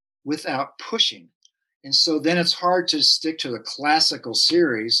without pushing. And so then it's hard to stick to the classical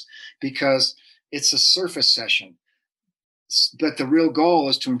series because it's a surface session. But the real goal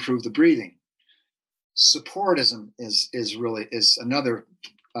is to improve the breathing. Supportism is another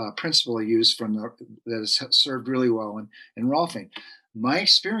principle I use that has served really well in Rolfing. My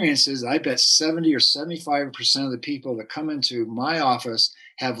experience is I bet 70 or 75% of the people that come into my office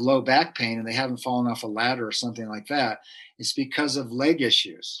have low back pain and they haven't fallen off a ladder or something like that. It's because of leg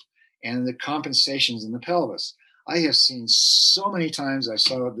issues and the compensations in the pelvis. I have seen so many times, I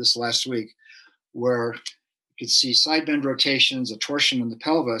saw it this last week, where you could see side bend rotations, a torsion in the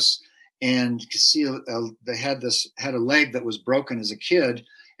pelvis, and you could see they had a leg that was broken as a kid,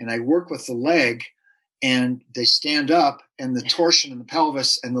 and I work with the leg, and they stand up, and the torsion in the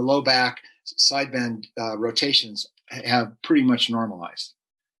pelvis and the low back side bend rotations have pretty much normalized.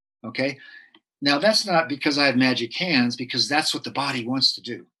 Okay. Now that's not because I have magic hands, because that's what the body wants to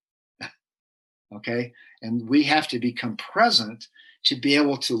do. Okay. And we have to become present to be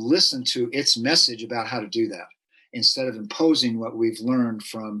able to listen to its message about how to do that, instead of imposing what we've learned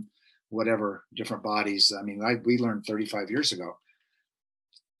from whatever different bodies. I mean, we learned 35 years ago,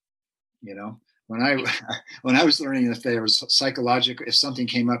 when I was learning, if there was psychological, if something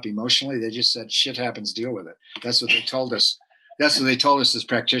came up emotionally, they just said, shit happens, deal with it. That's what they told us. That's what they told us as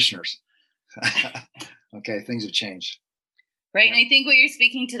practitioners. Okay. Things have changed. Right. And I think what you're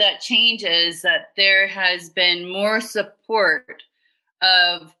speaking to that change is that there has been more support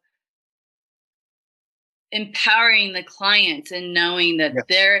of empowering the clients and knowing that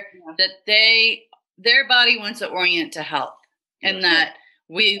their body wants to orient to health, and that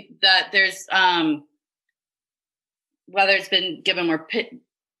there's whether it's been given more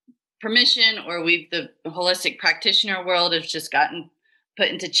permission, or the holistic practitioner world has just gotten put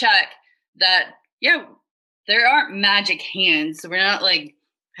into check, that there aren't magic hands. So we're not like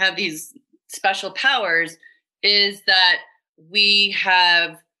have these special powers, is that we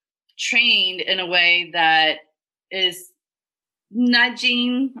have trained in a way that is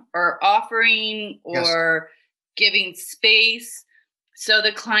nudging or offering or giving space so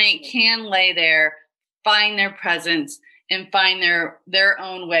the client can lay there, find their presence, and find their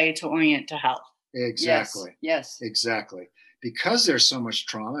own way to orient to health. Exactly. Yes. Exactly. Because there's so much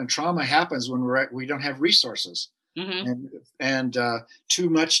trauma, and trauma happens when we don't have resources, and too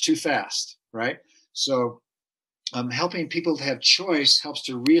much too fast, right? So helping people to have choice helps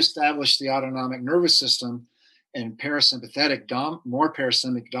to reestablish the autonomic nervous system and more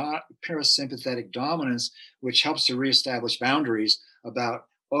parasympathetic dominance, which helps to reestablish boundaries about,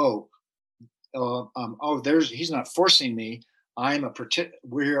 he's not forcing me.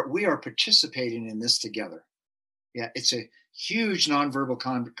 We are participating in this together. Yeah, it's a huge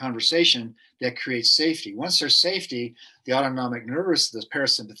nonverbal conversation that creates safety. Once there's safety, the autonomic nervous, the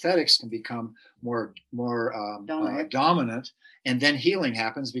parasympathetics can become more dominant, and then healing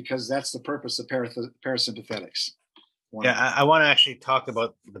happens, because that's the purpose of parasympathetics. Yeah, I want to actually talk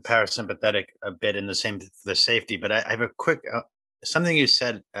about the parasympathetic a bit in the safety, but I have a quick something you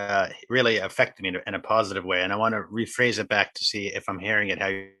said really affected me in a positive way, and I want to rephrase it back to see if I'm hearing it how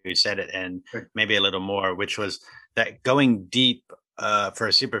you said it, and maybe a little more, which was that going deep for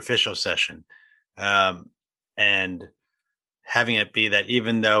a superficial session, and having it be that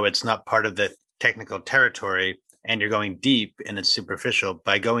even though it's not part of the technical territory and you're going deep and it's superficial,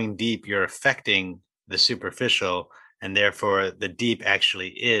 by going deep, you're affecting the superficial, and therefore the deep actually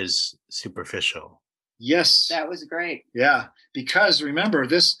is superficial. Yes. That was great. Yeah. Because remember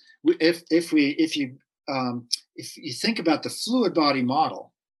this, if you think about the fluid body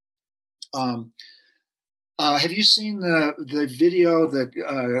model, have you seen the video that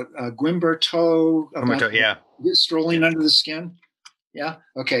Guimberto about strolling under the skin? Yeah.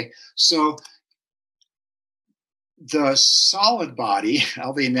 Okay. So the solid body,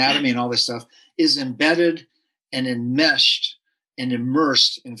 all the anatomy and all this stuff, is embedded and enmeshed and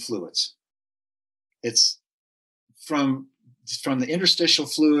immersed in fluids. It's from the interstitial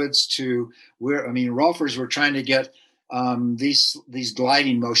fluids to Rolfers were trying to get these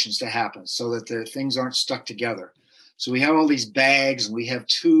gliding motions to happen so that the things aren't stuck together. So we have all these bags, and we have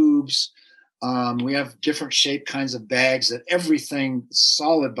tubes. We have different shaped kinds of bags that everything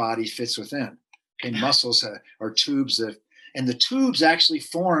solid body fits within. Okay, muscles are tubes and the tubes actually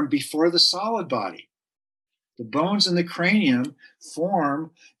form before the solid body. The bones in the cranium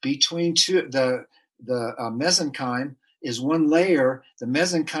form between the mesenchyme is one layer. The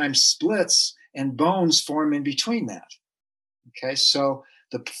mesenchyme splits and bones form in between that. Okay, so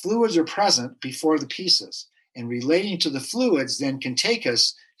the fluids are present before the pieces, and relating to the fluids then can take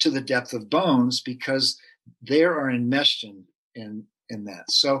us to the depth of bones, because they are enmeshed in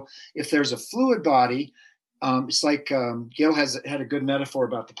that. So if there's a fluid body, it's like Gail had a good metaphor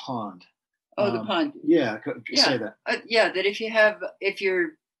about the pond. Oh, the pond. Yeah, say that. That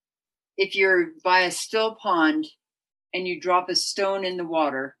if you're by a still pond and you drop a stone in the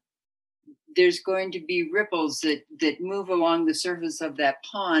water, there's going to be ripples that move along the surface of that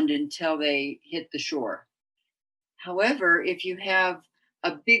pond until they hit the shore. However, if you have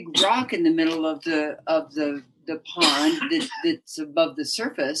a big rock in the middle of the pond that's above the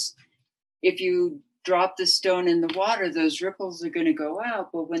surface, if you drop the stone in the water, those ripples are going to go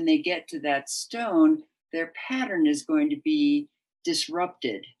out. But when they get to that stone, their pattern is going to be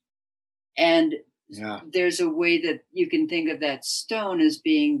disrupted. And there's a way that you can think of that stone as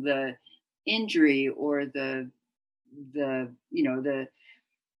being the injury, or the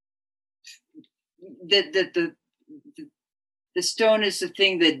stone is the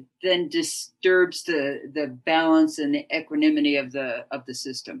thing that then disturbs the balance and the equanimity of the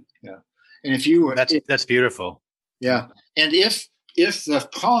system. Yeah. And that's beautiful. Yeah. And if the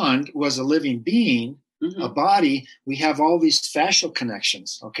pond was a living being, a body, we have all these fascial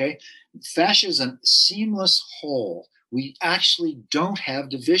connections. Okay. Fascia is a seamless whole. We actually don't have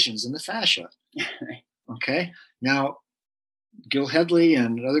divisions in the fascia. Okay. Now, Gil Hedley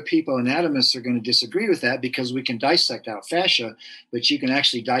and other people, anatomists, are going to disagree with that, because we can dissect out fascia, but you can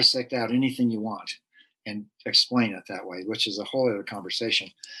actually dissect out anything you want. and explain it that way, which is a whole other conversation.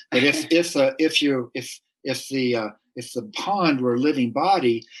 But if the pond were a living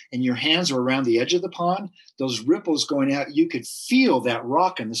body and your hands were around the edge of the pond, those ripples going out, you could feel that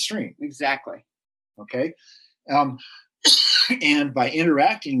rock in the stream. Exactly. Okay. And by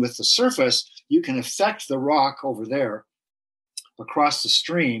interacting with the surface, you can affect the rock over there across the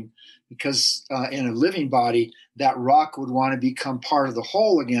stream, because in a living body, that rock would want to become part of the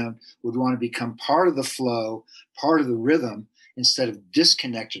whole again, would want to become part of the flow, part of the rhythm, instead of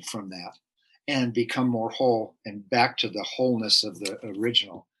disconnected from that, and become more whole and back to the wholeness of the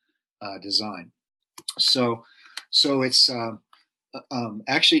original design. So it's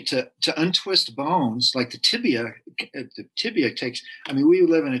actually to untwist bones, like the tibia takes. I mean, we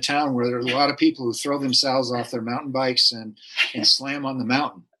live in a town where there are a lot of people who throw themselves off their mountain bikes and slam on the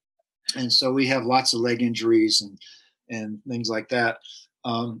mountain, and so we have lots of leg injuries and things like that.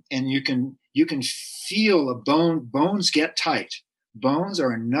 And you can feel bones get tight. Bones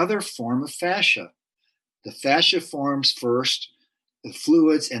are another form of fascia. The fascia forms first, the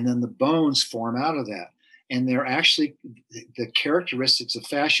fluids, and then the bones form out of that. And they're actually the characteristics of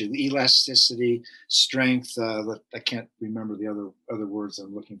fascia: the elasticity, strength. I can't remember the other words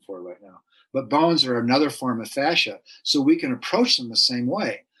I'm looking for right now. But bones are another form of fascia, so we can approach them the same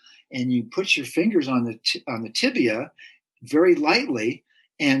way. And you put your fingers on the tibia very lightly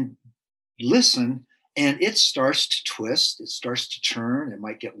and listen, and it starts to twist. It starts to turn. It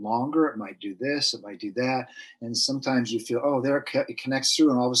might get longer. It might do this. It might do that. And sometimes you feel, oh, there it connects through,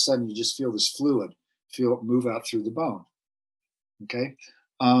 and all of a sudden you just feel this fluid. Feel it move out through the bone. Okay.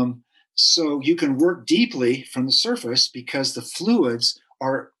 So you can work deeply from the surface because the fluids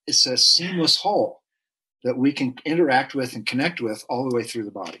it's a seamless whole that we can interact with and connect with all the way through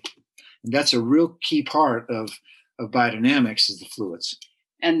the body. And that's a real key part of biodynamics, is the fluids.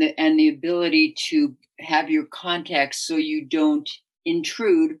 And the ability to have your contacts so you don't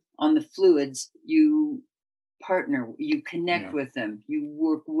intrude on the fluids. You partner, you connect with them, you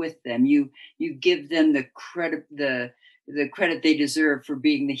work with them, you give them the credit they deserve for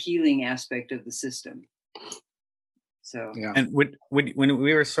being the healing aspect of the system. So yeah. And when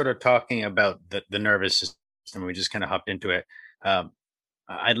we were sort of talking about the nervous system, we just kind of hopped into it.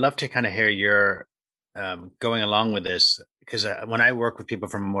 I'd love to kind of hear your going along with this, because when I work with people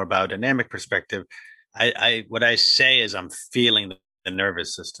from a more biodynamic perspective, what I say is I'm feeling the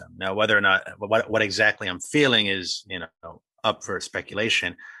nervous system. Now, whether or not what exactly I'm feeling is, up for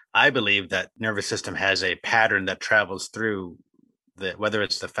speculation. I believe that nervous system has a pattern that travels through whether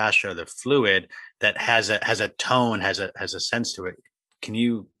it's the fascia or the fluid, that has a tone, has a sense to it. Can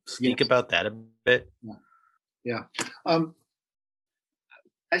you speak about that a bit? Yeah. I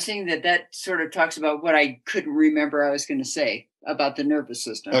was saying that sort of talks about what I couldn't remember I was going to say about the nervous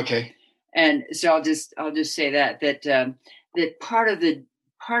system. Okay. And so I'll just say that part of the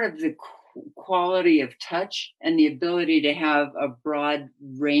quality of touch and the ability to have a broad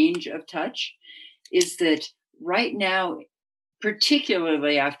range of touch is that right now,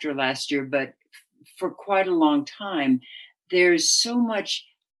 particularly after last year, but for quite a long time, there's so much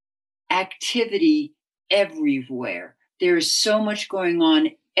activity everywhere. There's so much going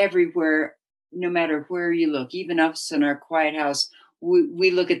on everywhere, no matter where you look. Even us in our quiet house,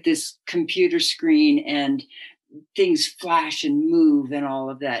 we look at this computer screen and things flash and move and all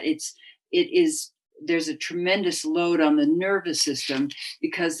of that. There's a tremendous load on the nervous system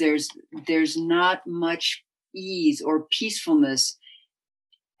because there's not much ease or peacefulness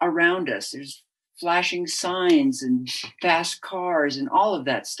around us. There's flashing signs and fast cars and all of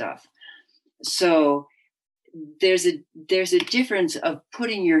that stuff. So there's a difference of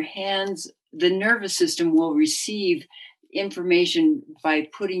putting your hands. The nervous system will receive information by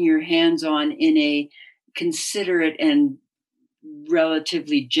putting your hands on in a considerate and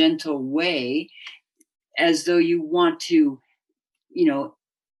relatively gentle way, as though you want to,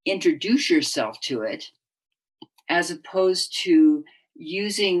 introduce yourself to it, as opposed to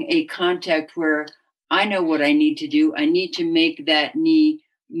using a contact where I know what I need to do. I need to make that knee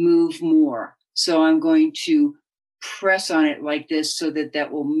move more. So I'm going to press on it like this so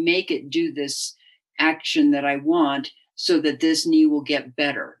that will make it do this action that I want, so that this knee will get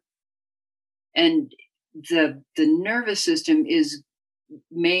better. And the nervous system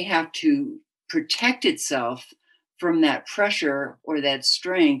may have to protect itself from that pressure or that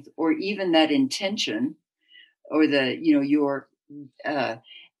strength or even that intention or your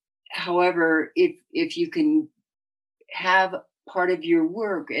however, if you can have part of your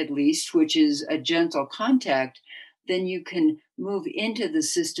work, at least, which is a gentle contact, then you can move into the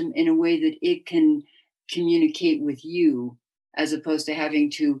system in a way that it can communicate with you, as opposed to having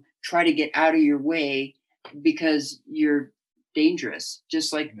to try to get out of your way because you're dangerous,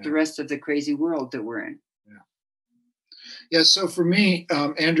 just like the rest of the crazy world that we're in. Yeah. So for me,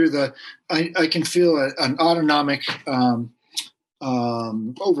 Andrew, I can feel an autonomic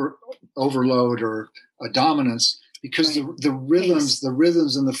overload or a dominance because the rhythms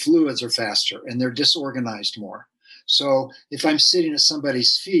and the fluids are faster and they're disorganized more. So if I'm sitting at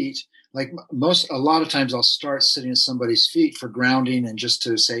somebody's feet, like a lot of times I'll start sitting at somebody's feet for grounding and just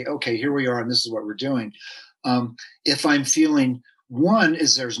to say, okay, here we are and this is what we're doing. If I'm feeling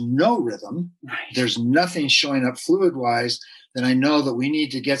there's no rhythm, there's nothing showing up fluid wise, then I know that we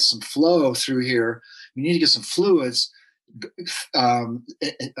need to get some flow through here. We need to get some fluids.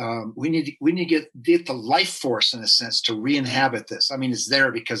 We need to get the life force in a sense to re-inhabit this. I mean, it's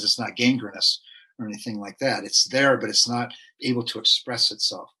there because it's not gangrenous or anything like that. It's there, but it's not able to express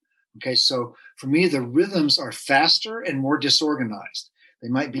itself. Okay, so for me, the rhythms are faster and more disorganized. They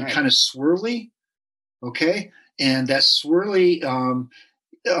might be kind of swirly. Okay, and that swirly,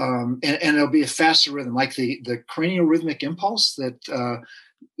 and it'll be a faster rhythm, like the cranial rhythmic impulse that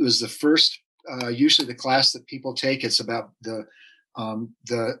was the first. Usually the class that people take, it's about the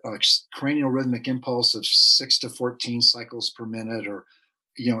cranial rhythmic impulse of 6 to 14 cycles per minute, or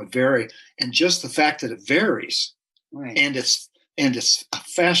it varies. And just the fact that it varies, and it's a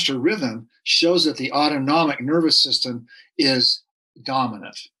faster rhythm, shows that the autonomic nervous system is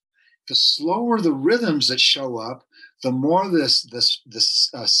dominant. The slower the rhythms that show up, the more this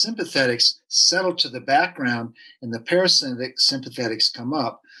sympathetics settle to the background, and the parasympathetics come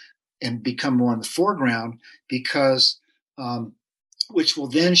up and become more in the foreground, because which will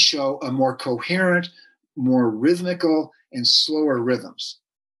then show a more coherent, more rhythmical, and slower rhythms.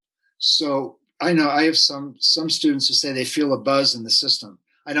 So I know I have some students who say they feel a buzz in the system.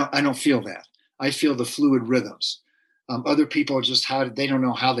 I don't feel that. I feel the fluid rhythms. Other people are just they don't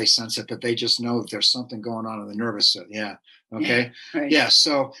know how they sense it, but they just know that there's something going on in the nervous system. Yeah. Okay. Right. Yeah.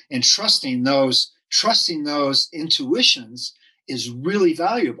 So, and trusting those intuitions is really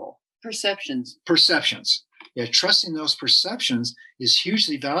valuable. Perceptions. Yeah. Trusting those perceptions is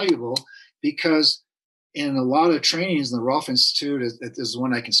hugely valuable, because in a lot of trainings in the Rolf Institute, this is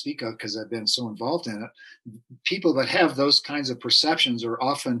one I can speak of because I've been so involved in it. People that have those kinds of perceptions are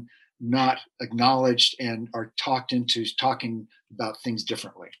often not acknowledged and are talked into talking about things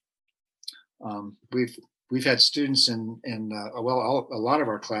differently. We've had students in a lot of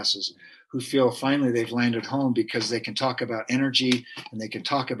our classes who feel finally they've landed home because they can talk about energy and they can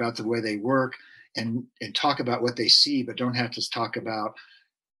talk about the way they work and talk about what they see, but don't have to talk about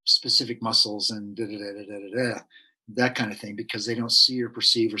specific muscles and that kind of thing, because they don't see or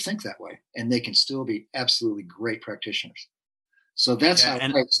perceive or think that way, and they can still be absolutely great practitioners. So that's how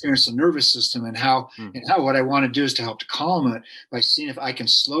I experience the nervous system, and how what I want to do is to help to calm it by seeing if I can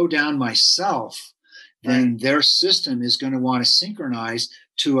slow down myself. Then their system is going to want to synchronize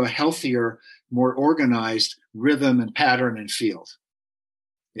to a healthier, more organized rhythm and pattern and field.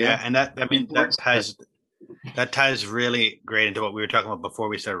 Yeah, and that ties really great into what we were talking about before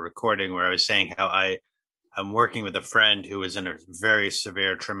we started recording, where I was saying how I'm working with a friend who was in a very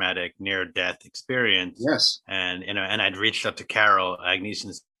severe traumatic near-death experience. Yes. And I'd reached out to Carol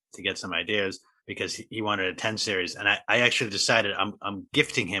Agnesian to get some ideas because he wanted a 10 series. And I actually decided I'm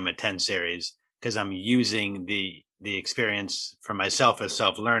gifting him a 10 series because I'm using the experience for myself as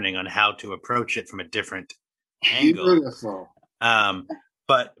self-learning on how to approach it from a different angle. Beautiful.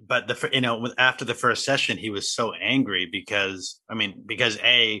 But after the first session, he was so angry because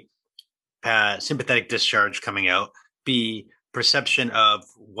A, sympathetic discharge coming out, B, perception of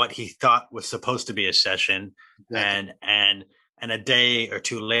what he thought was supposed to be a session, exactly. and a day or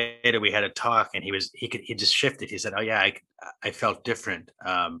two later we had a talk, and he just shifted. He said, "Oh yeah, I felt different."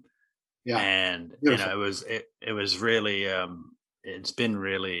 And beautiful. It was really it's been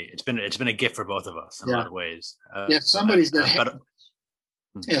a gift for both of us in a lot of ways. Somebody's had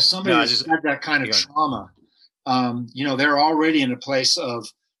that kind of trauma. They're already in a place of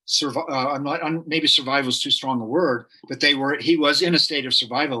maybe survival is too strong a word, but he was in a state of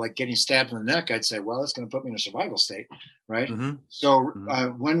survival, like getting stabbed in the neck. I'd say, well, it's going to put me in a survival state, right? Mm-hmm. So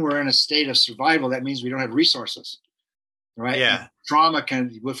when we're in a state of survival, that means we don't have resources, right? Yeah. And trauma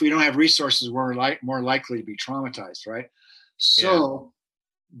if we don't have resources, we're more likely to be traumatized, right? So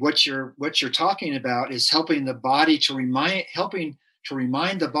what you're talking about is helping the body to remind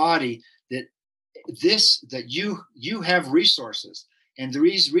the body that you have resources. And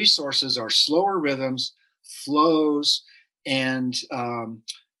these resources are slower rhythms, flows, and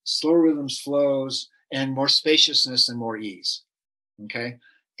more spaciousness and more ease. Okay,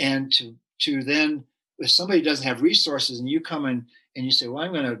 and to then, if somebody doesn't have resources and you come in and you say, "Well,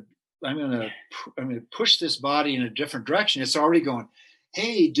 I'm going to push this body in a different direction. It's already going,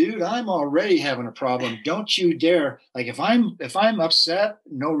 hey, dude, I'm already having a problem. Don't you dare. Like if I'm upset,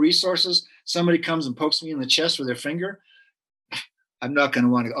 no resources, somebody comes and pokes me in the chest with their finger, I'm not going to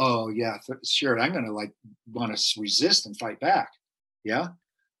want to, oh yeah, sure. I'm going to like want to resist and fight back. Yeah.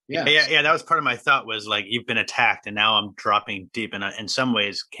 Yeah. That was part of my thought was like, you've been attacked and now I'm dropping deep. And in some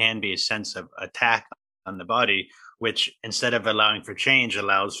ways can be a sense of attack on the body, which instead of allowing for change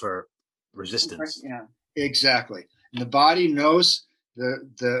allows for resistance. Yeah, exactly. And the body knows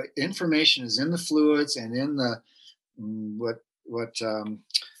the information is in the fluids and in the,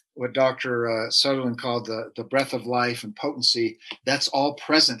 what Dr. Sutherland called the breath of life and potency. That's all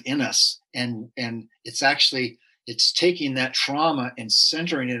present in us. And it's taking that trauma and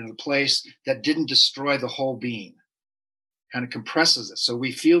centering it in a place that didn't destroy the whole being, kind of compresses it. So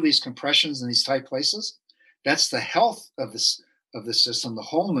we feel these compressions in these tight places. That's the health of the system, the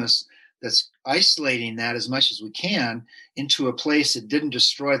wholeness that's isolating that as much as we can into a place that didn't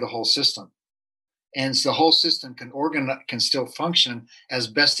destroy the whole system. And so the whole system can still function as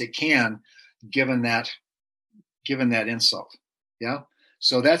best it can, given that insult. Yeah.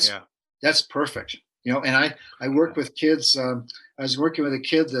 So that's perfect. And I work with kids. I was working with a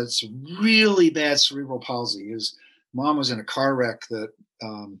kid that's really bad cerebral palsy. His mom was in a car wreck that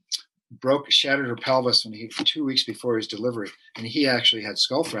shattered her pelvis 2 weeks before his delivery. And he actually had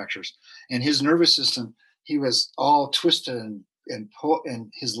skull fractures. And his nervous system, he was all twisted and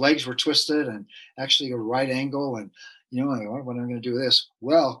his legs were twisted and actually a right angle. And, what am I going to do with this?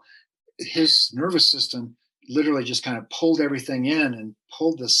 Well, his nervous system literally just kind of pulled everything in and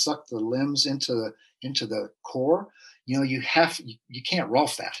sucked the limbs into the core. You can't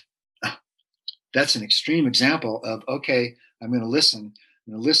Rolf that. That's an extreme example of, okay, I'm going to listen.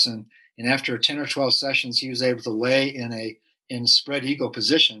 And after 10 or 12 sessions, he was able to lay in spread eagle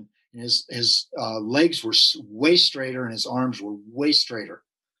position. And his legs were way straighter and his arms were way straighter.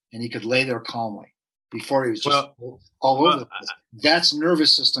 And he could lay there calmly. Before he was just all over the place. That's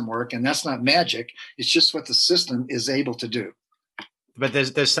nervous system work, and that's not magic. It's just what the system is able to do. But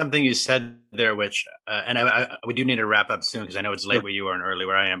there's something you said there, which, and we do need to wrap up soon because I know it's late where you are and early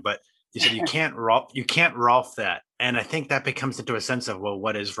where I am. But you said you can't Rolf that, and I think that becomes into a sense of, well,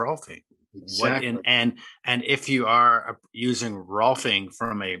 what is Rolfing? Exactly. And if you are using Rolfing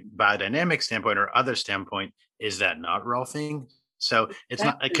from a biodynamic standpoint or other standpoint, is that not Rolfing? So it's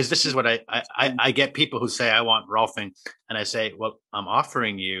not, because this is what I get people who say, I want Rolfing. And I say, well, I'm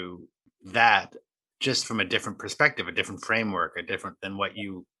offering you that just from a different perspective, a different framework, a different than what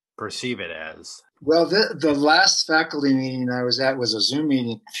you perceive it as. Well, the last faculty meeting I was at was a Zoom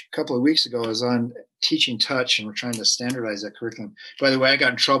meeting a couple of weeks ago. I was on teaching touch, and we're trying to standardize that curriculum. By the way, I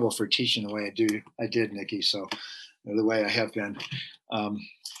got in trouble for teaching the way I did, Nikki. So the way I have been.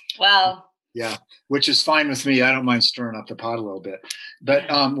 Wow. Yeah, which is fine with me. I don't mind stirring up the pot a little bit. But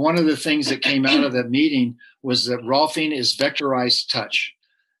one of the things that came out of that meeting was that Rolfing is vectorized touch.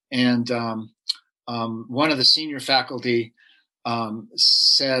 And one of the senior faculty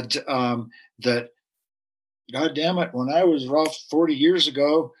said that, God damn it, when I was Rolf 40 years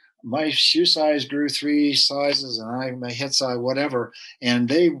ago, my shoe size grew 3 sizes and my hip size, whatever, and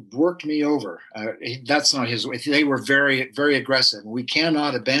they worked me over. That's not his way. They were very, very aggressive. We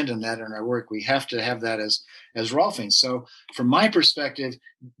cannot abandon that in our work. We have to have that as Rolfing. So from my perspective,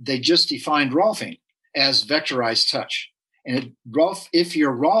 they just defined Rolfing as vectorized touch. And if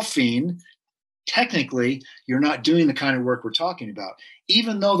you're Rolfing, technically, you're not doing the kind of work we're talking about,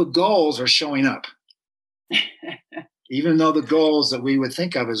 even though the goals are showing up. Even though the goals that we would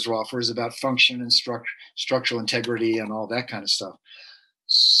think of as Rolfer is about function and structural integrity and all that kind of stuff.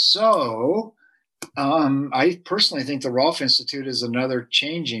 So I personally think the Rolf Institute is another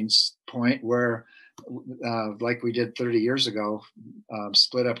changing point where, like we did 30 years ago,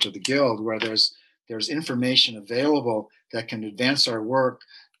 split up to the Guild, where there's information available that can advance our work.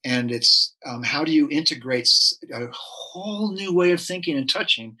 And it's how do you integrate a whole new way of thinking and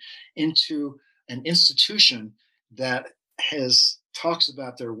touching into an institution that talks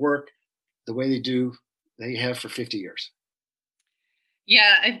about their work the way they have for 50 years.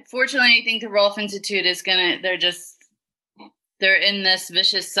 Yeah, unfortunately, I think the Rolf Institute is they're in this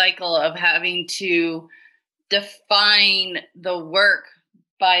vicious cycle of having to define the work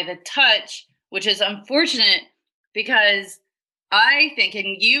by the touch, which is unfortunate because I think,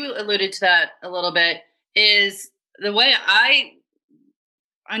 and you alluded to that a little bit, is the way I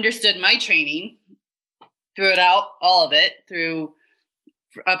understood my training throughout all of it,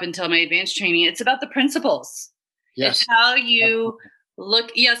 up until my advanced training. It's about the principles. Yes. It's how you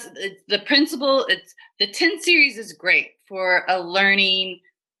look. Yes, the principle. It's the 10 series is great for a learning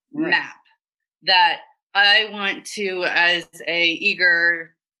map that I want to, as a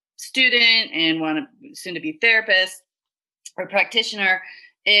eager student and want to soon to be therapist or practitioner,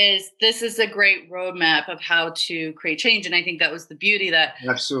 this is a great roadmap of how to create change. And I think that was the beauty that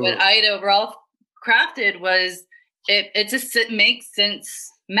Absolutely. what Ida Rolf crafted was it's a make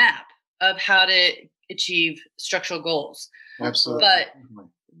sense map of how to achieve structural goals. Absolutely. But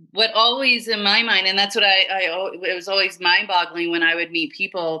what always in my mind, and that's what it was always mind boggling when I would meet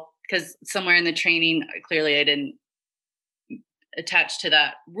people, because somewhere in the training, clearly I didn't attach to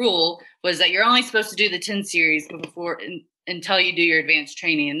that rule, was that you're only supposed to do the 10 series until you do your advanced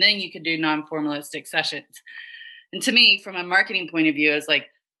training. And then you could do non-formalistic sessions. And to me, from a marketing point of view, it's like,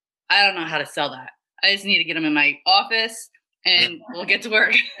 I don't know how to sell that. I just need to get them in my office and we'll get to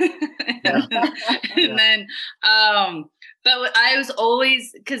work. And then, but I was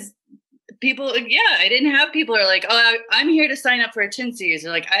always, because people, I didn't have people who are like, oh, I'm here to sign up for a 10 series.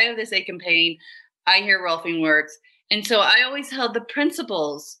 They're like, I have this ache and pain. I hear Rolfing works. And so I always held the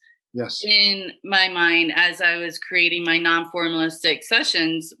principles in my mind as I was creating my non-formalistic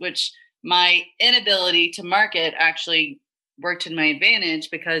sessions, which my inability to market actually worked in my advantage,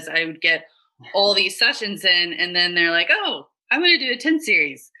 because I would get all these sessions in, and then they're like, oh, I'm going to do a 10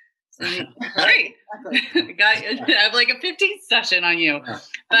 series. So, great. I have like a 15th session on you.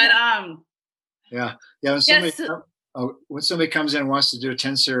 But when somebody comes in and wants to do a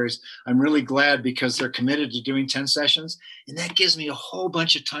 10 series, I'm really glad, because they're committed to doing 10 sessions. And that gives me a whole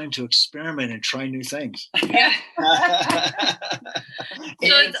bunch of time to experiment and try new things. Yeah.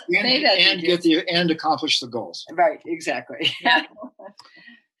 and accomplish the goals. Right, exactly. Yeah.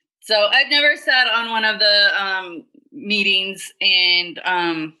 So I've never sat on one of the meetings, and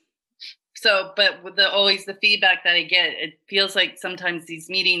but with always the feedback that I get, it feels like sometimes these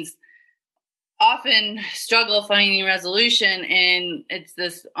meetings often struggle finding resolution, and it's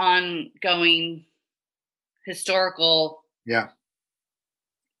this ongoing historical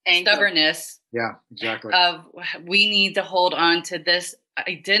stubbornness. Yeah, exactly. Of we need to hold on to this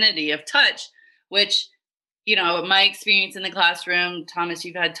identity of touch, which, my experience in the classroom, Thomas,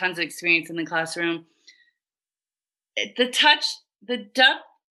 you've had tons of experience in the classroom. The touch, the depth,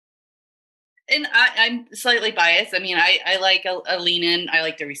 and I'm slightly biased. I mean, I like a lean in. I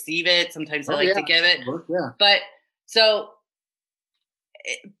like to receive it. Sometimes I like to give it.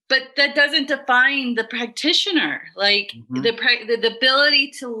 But that doesn't define the practitioner. Like the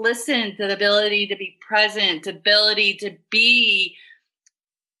ability to listen, the ability to be present, the ability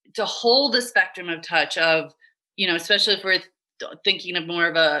to hold the spectrum of touch of, especially if we're thinking of more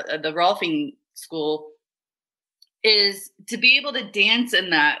of the Rolfing school, is to be able to dance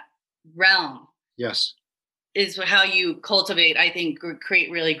in that realm. Yes. Is how you cultivate, I think, create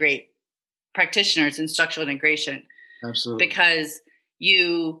really great practitioners in structural integration. Absolutely. Because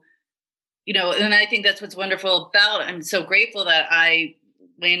and I think that's what's wonderful about, I'm so grateful that I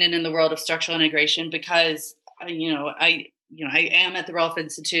landed in the world of structural integration, because, I am at the Rolf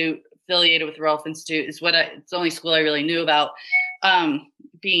Institute, affiliated with the Rolf Institute. It's the only school I really knew about,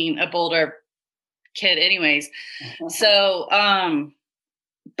 being a Boulder kid anyways. So,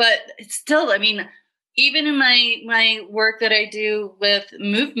 but it's still, I mean, even in my work that I do with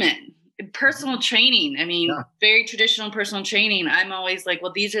movement, personal training, I mean, very traditional personal training, I'm always like,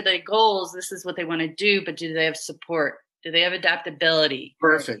 well, these are the goals. This is what they want to do, but do they have support? Do they have adaptability?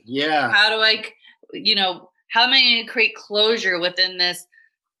 Perfect. Yeah. How do I, how am I going to create closure within this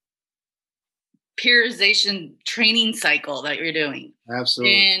periodization training cycle that you're doing?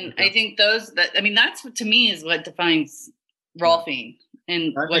 Absolutely. And I think that's what, to me, is what defines Rolfing,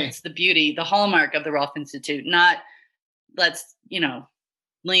 and what's the beauty, the hallmark of the Rolf Institute. Not let's,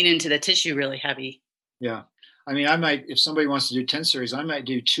 lean into the tissue really heavy. Yeah. I mean, if somebody wants to do 10 series, I might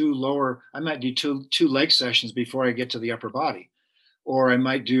do two leg sessions before I get to the upper body. Or I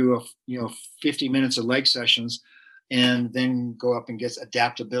might do 50 minutes of leg sessions and then go up and get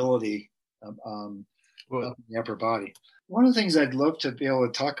adaptability up in the upper body. One of the things I'd love to be able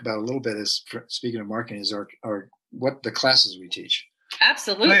to talk about a little bit is, speaking of marketing, is our what the classes we teach.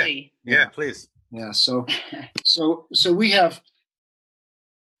 Absolutely. Yeah, please. Yeah. So we have.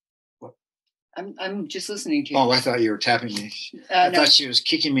 I'm just listening to you. Oh, I thought you were tapping me. I thought she was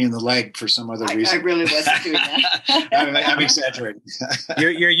kicking me in the leg for some other reason. I really wasn't doing that. I'm exaggerating.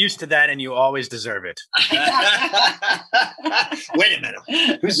 You're used to that, and you always deserve it. Wait a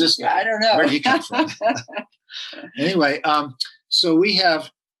minute. Who's this guy? I don't know. Where did he come from? Anyway, so we have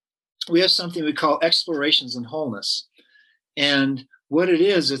something we call Explorations in Wholeness, and what it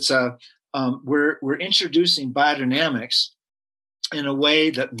is, it's we're introducing biodynamics in a way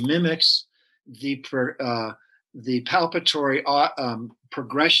that mimics the the palpatory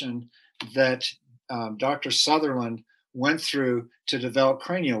progression that Dr. Sutherland went through to develop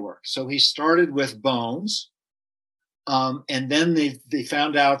cranial work. So he started with bones, and then they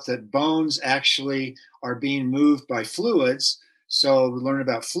found out that bones actually are being moved by fluids. So we learned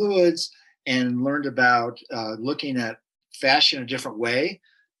about fluids and learned about looking at fascia in a different way,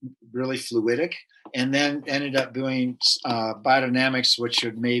 really fluidic, and then ended up doing biodynamics, which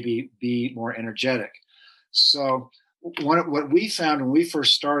should maybe be more energetic. So what we found when we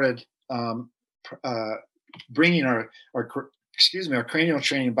first started bringing our cranial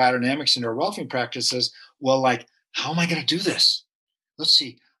training and biodynamics into our welfing practices, well, like, how am I going to do this? Let's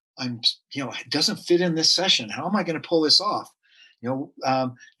see, it doesn't fit in this session. How am I going to pull this off?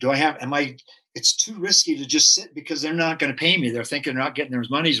 It's too risky to just sit because they're not going to pay me. They're thinking they're not getting their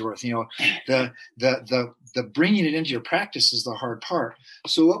money's worth. The bringing it into your practice is the hard part.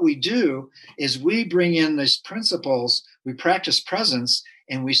 So what we do is we bring in these principles, we practice presence,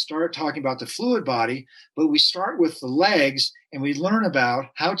 and we start talking about the fluid body, but we start with the legs and we learn about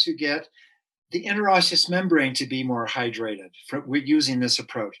how to get the interosseous membrane to be more hydrated. We're using this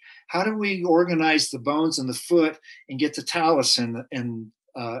approach. How do we organize the bones in the foot and get the talus to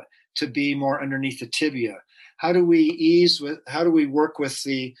be more underneath the tibia? How do we work with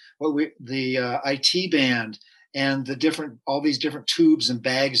the IT band and all these different tubes and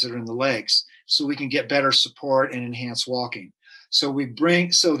bags that are in the legs so we can get better support and enhance walking? So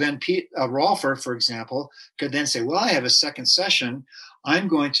then Rolfer, for example, could then say, well, I have a second session. I'm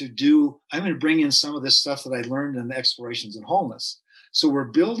going to bring in some of this stuff that I learned in the explorations in wholeness. So we're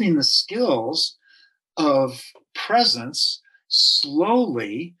building the skills of presence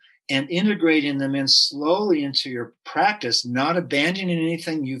slowly and integrating them in slowly into your practice, not abandoning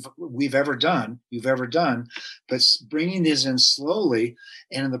anything you've ever done, but bringing these in slowly.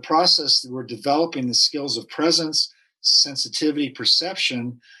 And in the process, we're developing the skills of presence, sensitivity,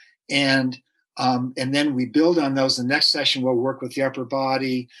 perception, and then we build on those. The next session, we'll work with the upper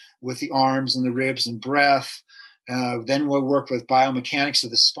body, with the arms and the ribs and breath. Then we'll work with biomechanics of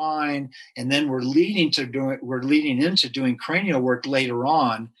the spine, and then we're leading into doing cranial work later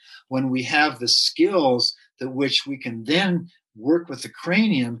on when we have the skills that which we can then work with the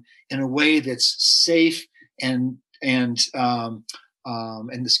cranium in a way that's safe and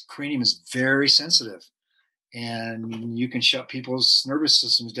this cranium is very sensitive. And you can shut people's nervous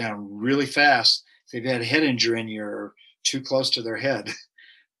systems down really fast if they've had a head injury and you're too close to their head,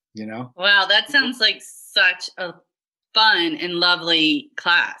 Wow, that sounds like such a fun and lovely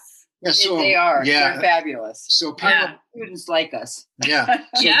class. Yeah, so they are. Yeah, they're fabulous. So students like us. Yeah.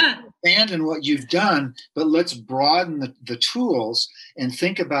 So yeah. Abandon what you've done, but let's broaden the tools and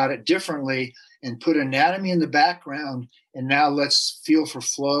think about it differently and put anatomy in the background. And now let's feel for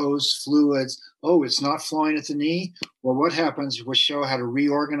flows, fluids. Oh, it's not flowing at the knee. Well, what happens? We'll show how to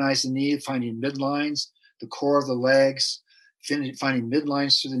reorganize the knee, finding midlines, the core of the legs, finding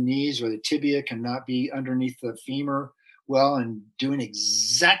midlines through the knees where the tibia cannot be underneath the femur. Well, and doing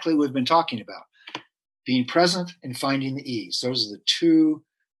exactly what we've been talking about, being present and finding the ease. Those are the two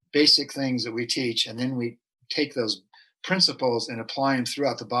basic things that we teach. And then we take those principles and apply them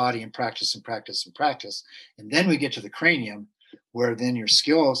throughout the body and practice and practice and practice. And then we get to the cranium, where then your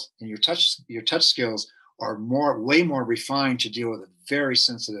skills and your touch skills are way more refined to deal with a very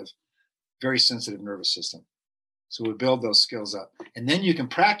sensitive nervous system. So we build those skills up, and then you can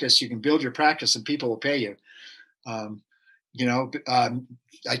practice. You can build your practice, and people will pay you. I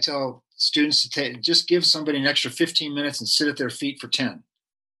tell students to just give somebody an extra 15 minutes and sit at their feet for 10.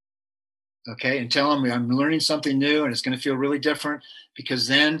 Okay, and tell them I'm learning something new, and it's going to feel really different because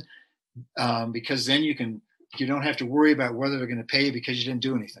then you don't have to worry about whether they're going to pay you because you didn't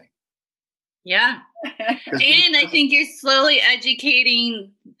do anything. Yeah, and I think you're slowly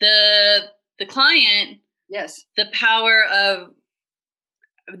educating the client. Yes, the power of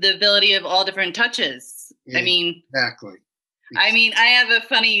the ability of all different touches. Exactly. I mean, I have a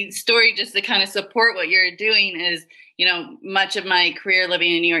funny story just to kind of support what you're doing is, much of my career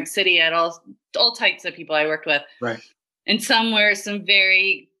living in New York City, I had all types of people I worked with. Right. And some were some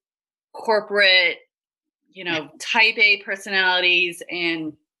very corporate, type A personalities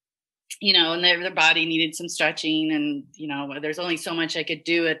and, and their body needed some stretching and, there's only so much I could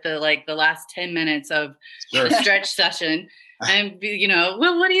do at the last 10 minutes of the stretch session. And,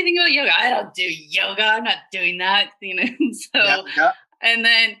 well, what do you think about yoga? I don't do yoga. I'm not doing that, So, And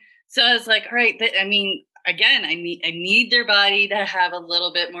then, so I was like, all right, again, I need their body to have a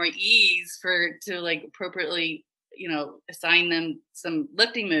little bit more ease to appropriately, assign them some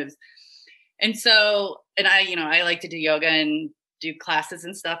lifting moves. And so, and I like to do yoga and do classes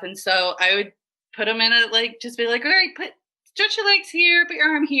and stuff. And so I would put them in a, like, just be like, all right, stretch your legs here, put your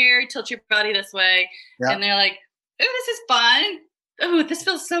arm here, tilt your body this way. Yeah. And they're like, oh, this is fun. Oh, this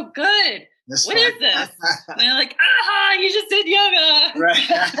feels so good. What is this? And they're like, aha, you just did yoga. Right.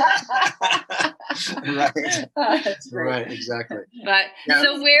 Right, exactly. But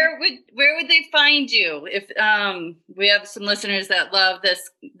so where would they find you if we have some listeners that love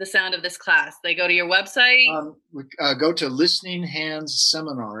the sound of this class? They go to your website? Go to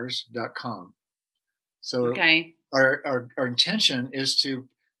listeninghandsseminars.com. So okay. Our intention is to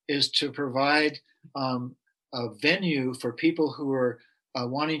provide a venue for people who are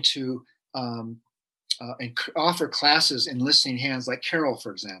wanting to offer classes in listening hands, like Carol,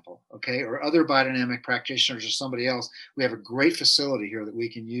 for example, okay, or other biodynamic practitioners or somebody else. We have a great facility here that we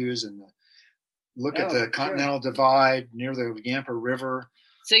can use and look at the Continental Divide near the Yampa River.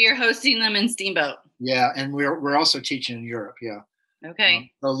 So you're hosting them in Steamboat? Yeah, and we're also teaching in Europe. Yeah.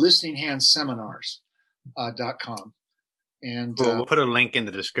 Okay. So listeninghandsseminars.com. And we'll put a link in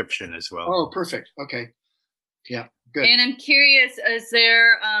the description as well. Oh, perfect. Okay. Yeah, good. And I'm curious, is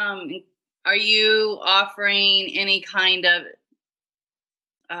there are you offering any kind of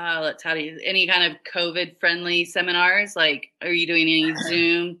any kind of COVID friendly seminars? Like, are you doing any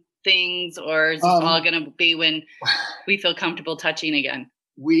Zoom things, or is this all going to be when we feel comfortable touching again?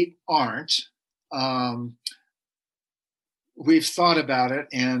 We aren't. We've thought about it,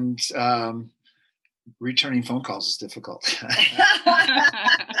 and returning phone calls is difficult.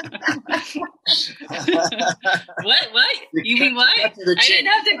 What? You mean what? I didn't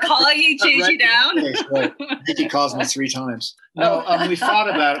have to call you, chase you down. Right. He calls me 3 times. No, we thought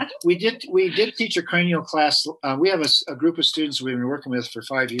about it. We did teach a cranial class. We have a group of students we've been working with for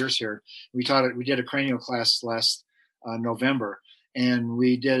 5 years here. We did a cranial class last November, and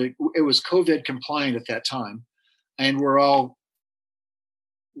we did it. It was COVID compliant at that time, and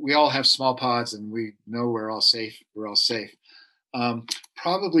we all have small pods, and we know we're all safe.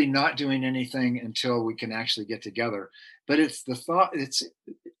 Probably not doing anything until we can actually get together. But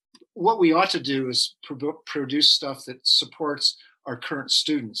what we ought to do is produce stuff that supports our current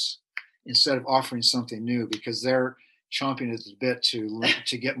students instead of offering something new, because they're chomping at the bit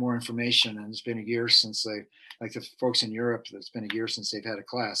to get more information. And it's been a year since like the folks in Europe, it's been a year since they've had a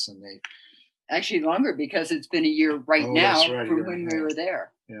class, and they actually longer, because it's been a year now from when we were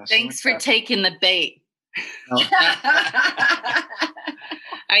there. Yeah, thanks for taking the bait.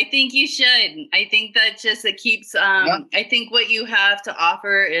 I think you should. I think that it keeps I think what you have to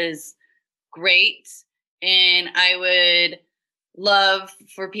offer is great, and I would love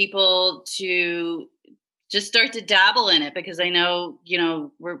for people to just start to dabble in it, because I know,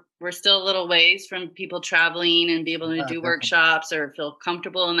 we're still a little ways from people traveling and be able to do workshops or feel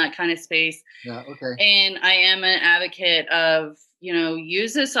comfortable in that kind of space. Yeah, okay. And I am an advocate of,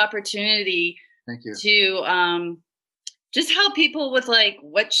 use this opportunity to just help people with, like,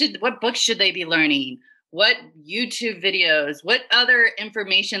 what books should they be learning? What YouTube videos, what other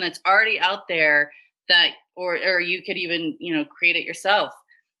information that's already out there that, or you could even, create it yourself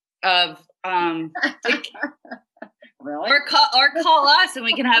of, really? or call us, and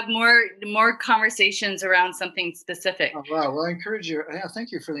we can have more conversations around something specific. Oh, wow. Well, I encourage you. Yeah,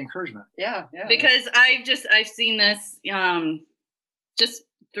 thank you for the encouragement. Yeah. Because I've seen this just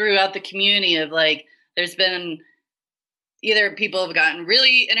throughout the community of, like, there's been either people have gotten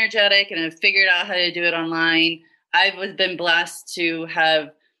really energetic and have figured out how to do it online. I've been blessed to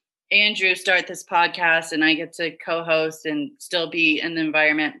have Andrew start this podcast, and I get to co-host and still be in the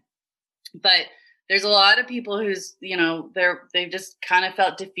environment. But there's a lot of people who's, they've just kind of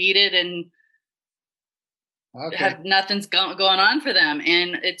felt defeated and have nothing's going on for them.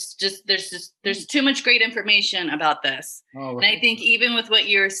 And it's just, there's too much great information about this. And I think even with what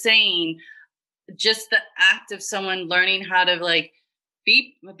you're saying, just the act of someone learning how to, like,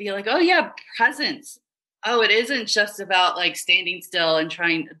 be like, oh yeah, presence. Oh, it isn't just about, like, standing still and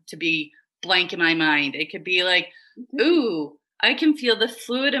trying to be blank in my mind. It could be like, ooh, I can feel the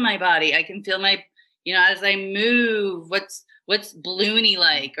fluid in my body. I can feel my, as I move, what's balloony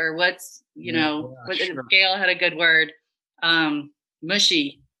like, or what's, sure. Gail had a good word.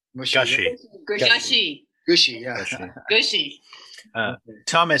 Mushy. Gushy. Gushy. Yeah. Gushy.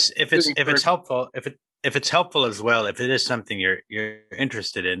 Thomas, if it's helpful as well, if it is something you're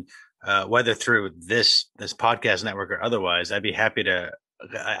interested in, whether through this podcast network or otherwise, I'd be happy to.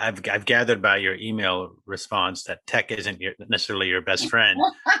 I've gathered by your email response that tech isn't necessarily your best friend,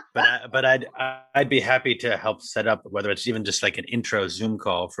 but I'd be happy to help set up, whether it's even just like an intro Zoom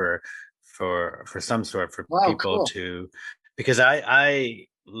call for some sort for people to, because I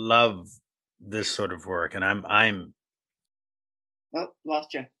love this sort of work, and I'm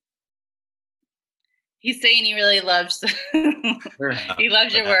lost you. He's saying he really loves. He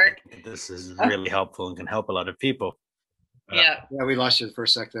loves your work. This is really helpful and can help a lot of people. Yeah. Yeah, we lost you for a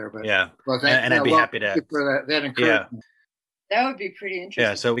sec there, but Yeah. well, And I'd be happy to. thank you for that encouragement. That would be pretty interesting.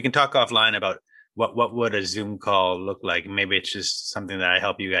 Yeah, so we can talk offline about what would a Zoom call look like. Maybe it's just something that I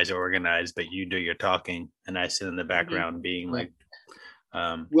help you guys organize, but you do your talking and I sit in the background being like.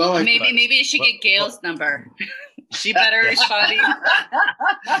 Well, Maybe you should get Gail's number. She better respond.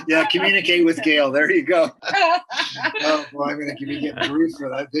 yeah, communicate with Gail. There you go. Oh, well, I'm going to be getting bruised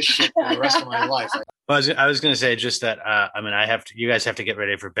for this shit for the rest of my life. Well, I was going to say just that. You guys have to get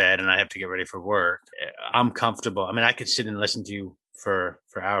ready for bed, and I have to get ready for work. I'm comfortable. I mean, I could sit and listen to you for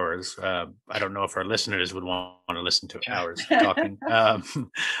hours. I don't know if our listeners would want to listen to hours talking.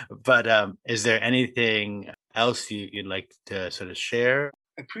 But is there anything else you'd like to sort of share?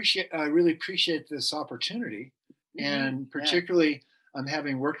 I really appreciate this opportunity, and particularly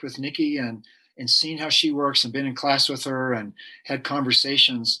having worked with Nikki and seen how she works and been in class with her and had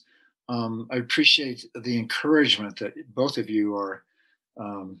conversations. I appreciate the encouragement that both of you are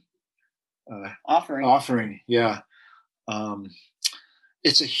offering. Yeah.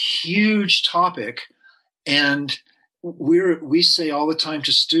 It's a huge topic, and we say all the time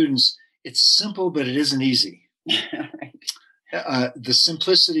to students, it's simple, but it isn't easy. Right. The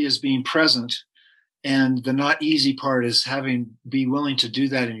simplicity is being present, and the not easy part is be willing to do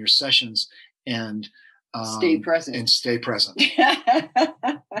that in your sessions and stay present.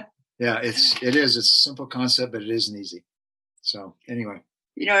 Yeah, it is. It's a simple concept, but it isn't easy. So anyway,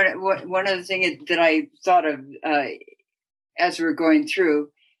 one of the things that I thought of as we're going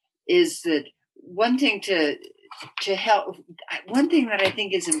through is that one thing to help. One thing that I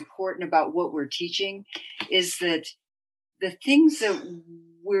think is important about what we're teaching is that the things that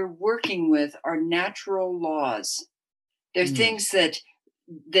we're working with are natural laws. They're things that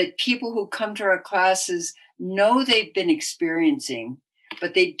people who come to our classes know they've been experiencing,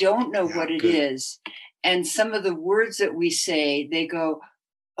 but they don't know what it is. And some of the words that we say, they go,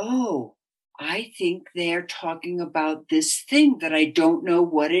 oh, I think they're talking about this thing that I don't know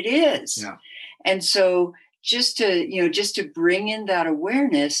what it is. Yeah. And so just to bring in that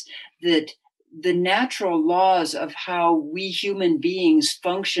awareness that the natural laws of how we human beings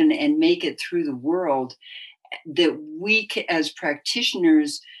function and make it through the world, that we as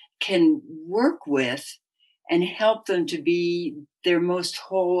practitioners can work with and help them to be their most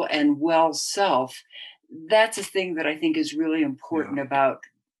whole and well self. That's a thing that I think is really important about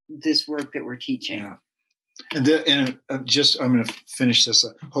this work that we're teaching. Yeah. And I'm going to finish this.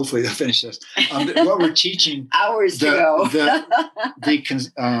 Hopefully, I'll finish this. What we're teaching hours to go.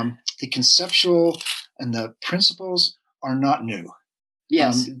 The conceptual and the principles are not new.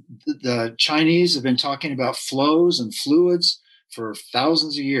 Yes. The Chinese have been talking about flows and fluids for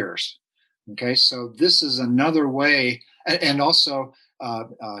thousands of years. Okay, so this is another way, and also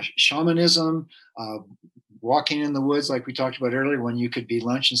shamanism, walking in the woods, like we talked about earlier, when you could be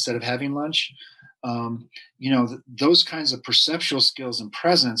lunch instead of having lunch. Those kinds of perceptual skills and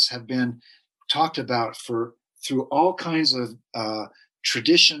presence have been talked about through all kinds of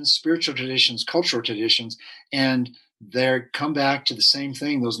traditions, spiritual traditions, cultural traditions, and they come back to the same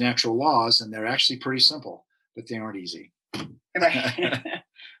thing, those natural laws, and they're actually pretty simple, but they aren't easy. Right.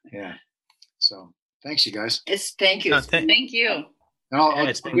 Yeah. So thanks, you guys. Yes, thank you. Thank you. And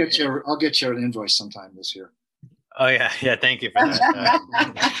I'll get you an invoice sometime this year. Oh yeah. Thank you for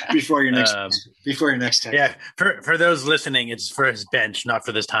that. Before your next time. Yeah, for those listening, it's for his bench, not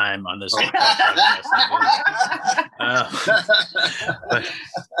for this time on this. And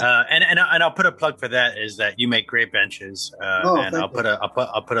I'll put a plug for that is that you make great benches, and I'll put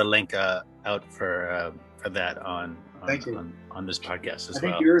a link out for that on this podcast as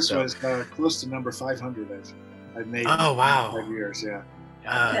well. I think yours was close to number 500 I've made. Oh wow! 5 years, yeah.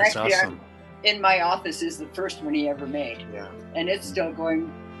 That's awesome. In my office is the first one he ever made. Yeah. And it's still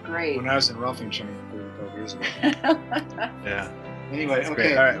going great. When I was in Rolfing training 35 years ago. Yeah. Anyway, that's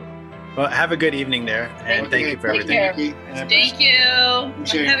okay. Great. All right. Well, have a good evening there, and thank you for everything. Thank you.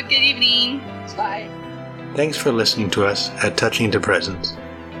 Have a good evening. Bye. Thanks for listening to us at Touching to Presence.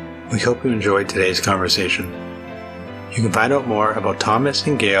 We hope you enjoyed today's conversation. You can find out more about Thomas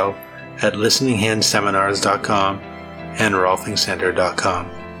and Gail at listeninghandseminars.com and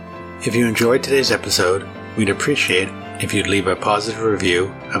rolfingcenter.com. If you enjoyed today's episode, we'd appreciate if you'd leave a positive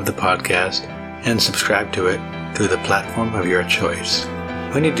review of the podcast and subscribe to it through the platform of your choice.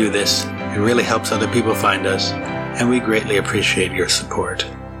 When you do this, it really helps other people find us, and we greatly appreciate your support.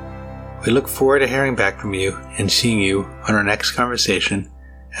 We look forward to hearing back from you and seeing you on our next conversation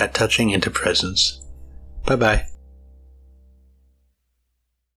at Touching into Presence. Bye-bye.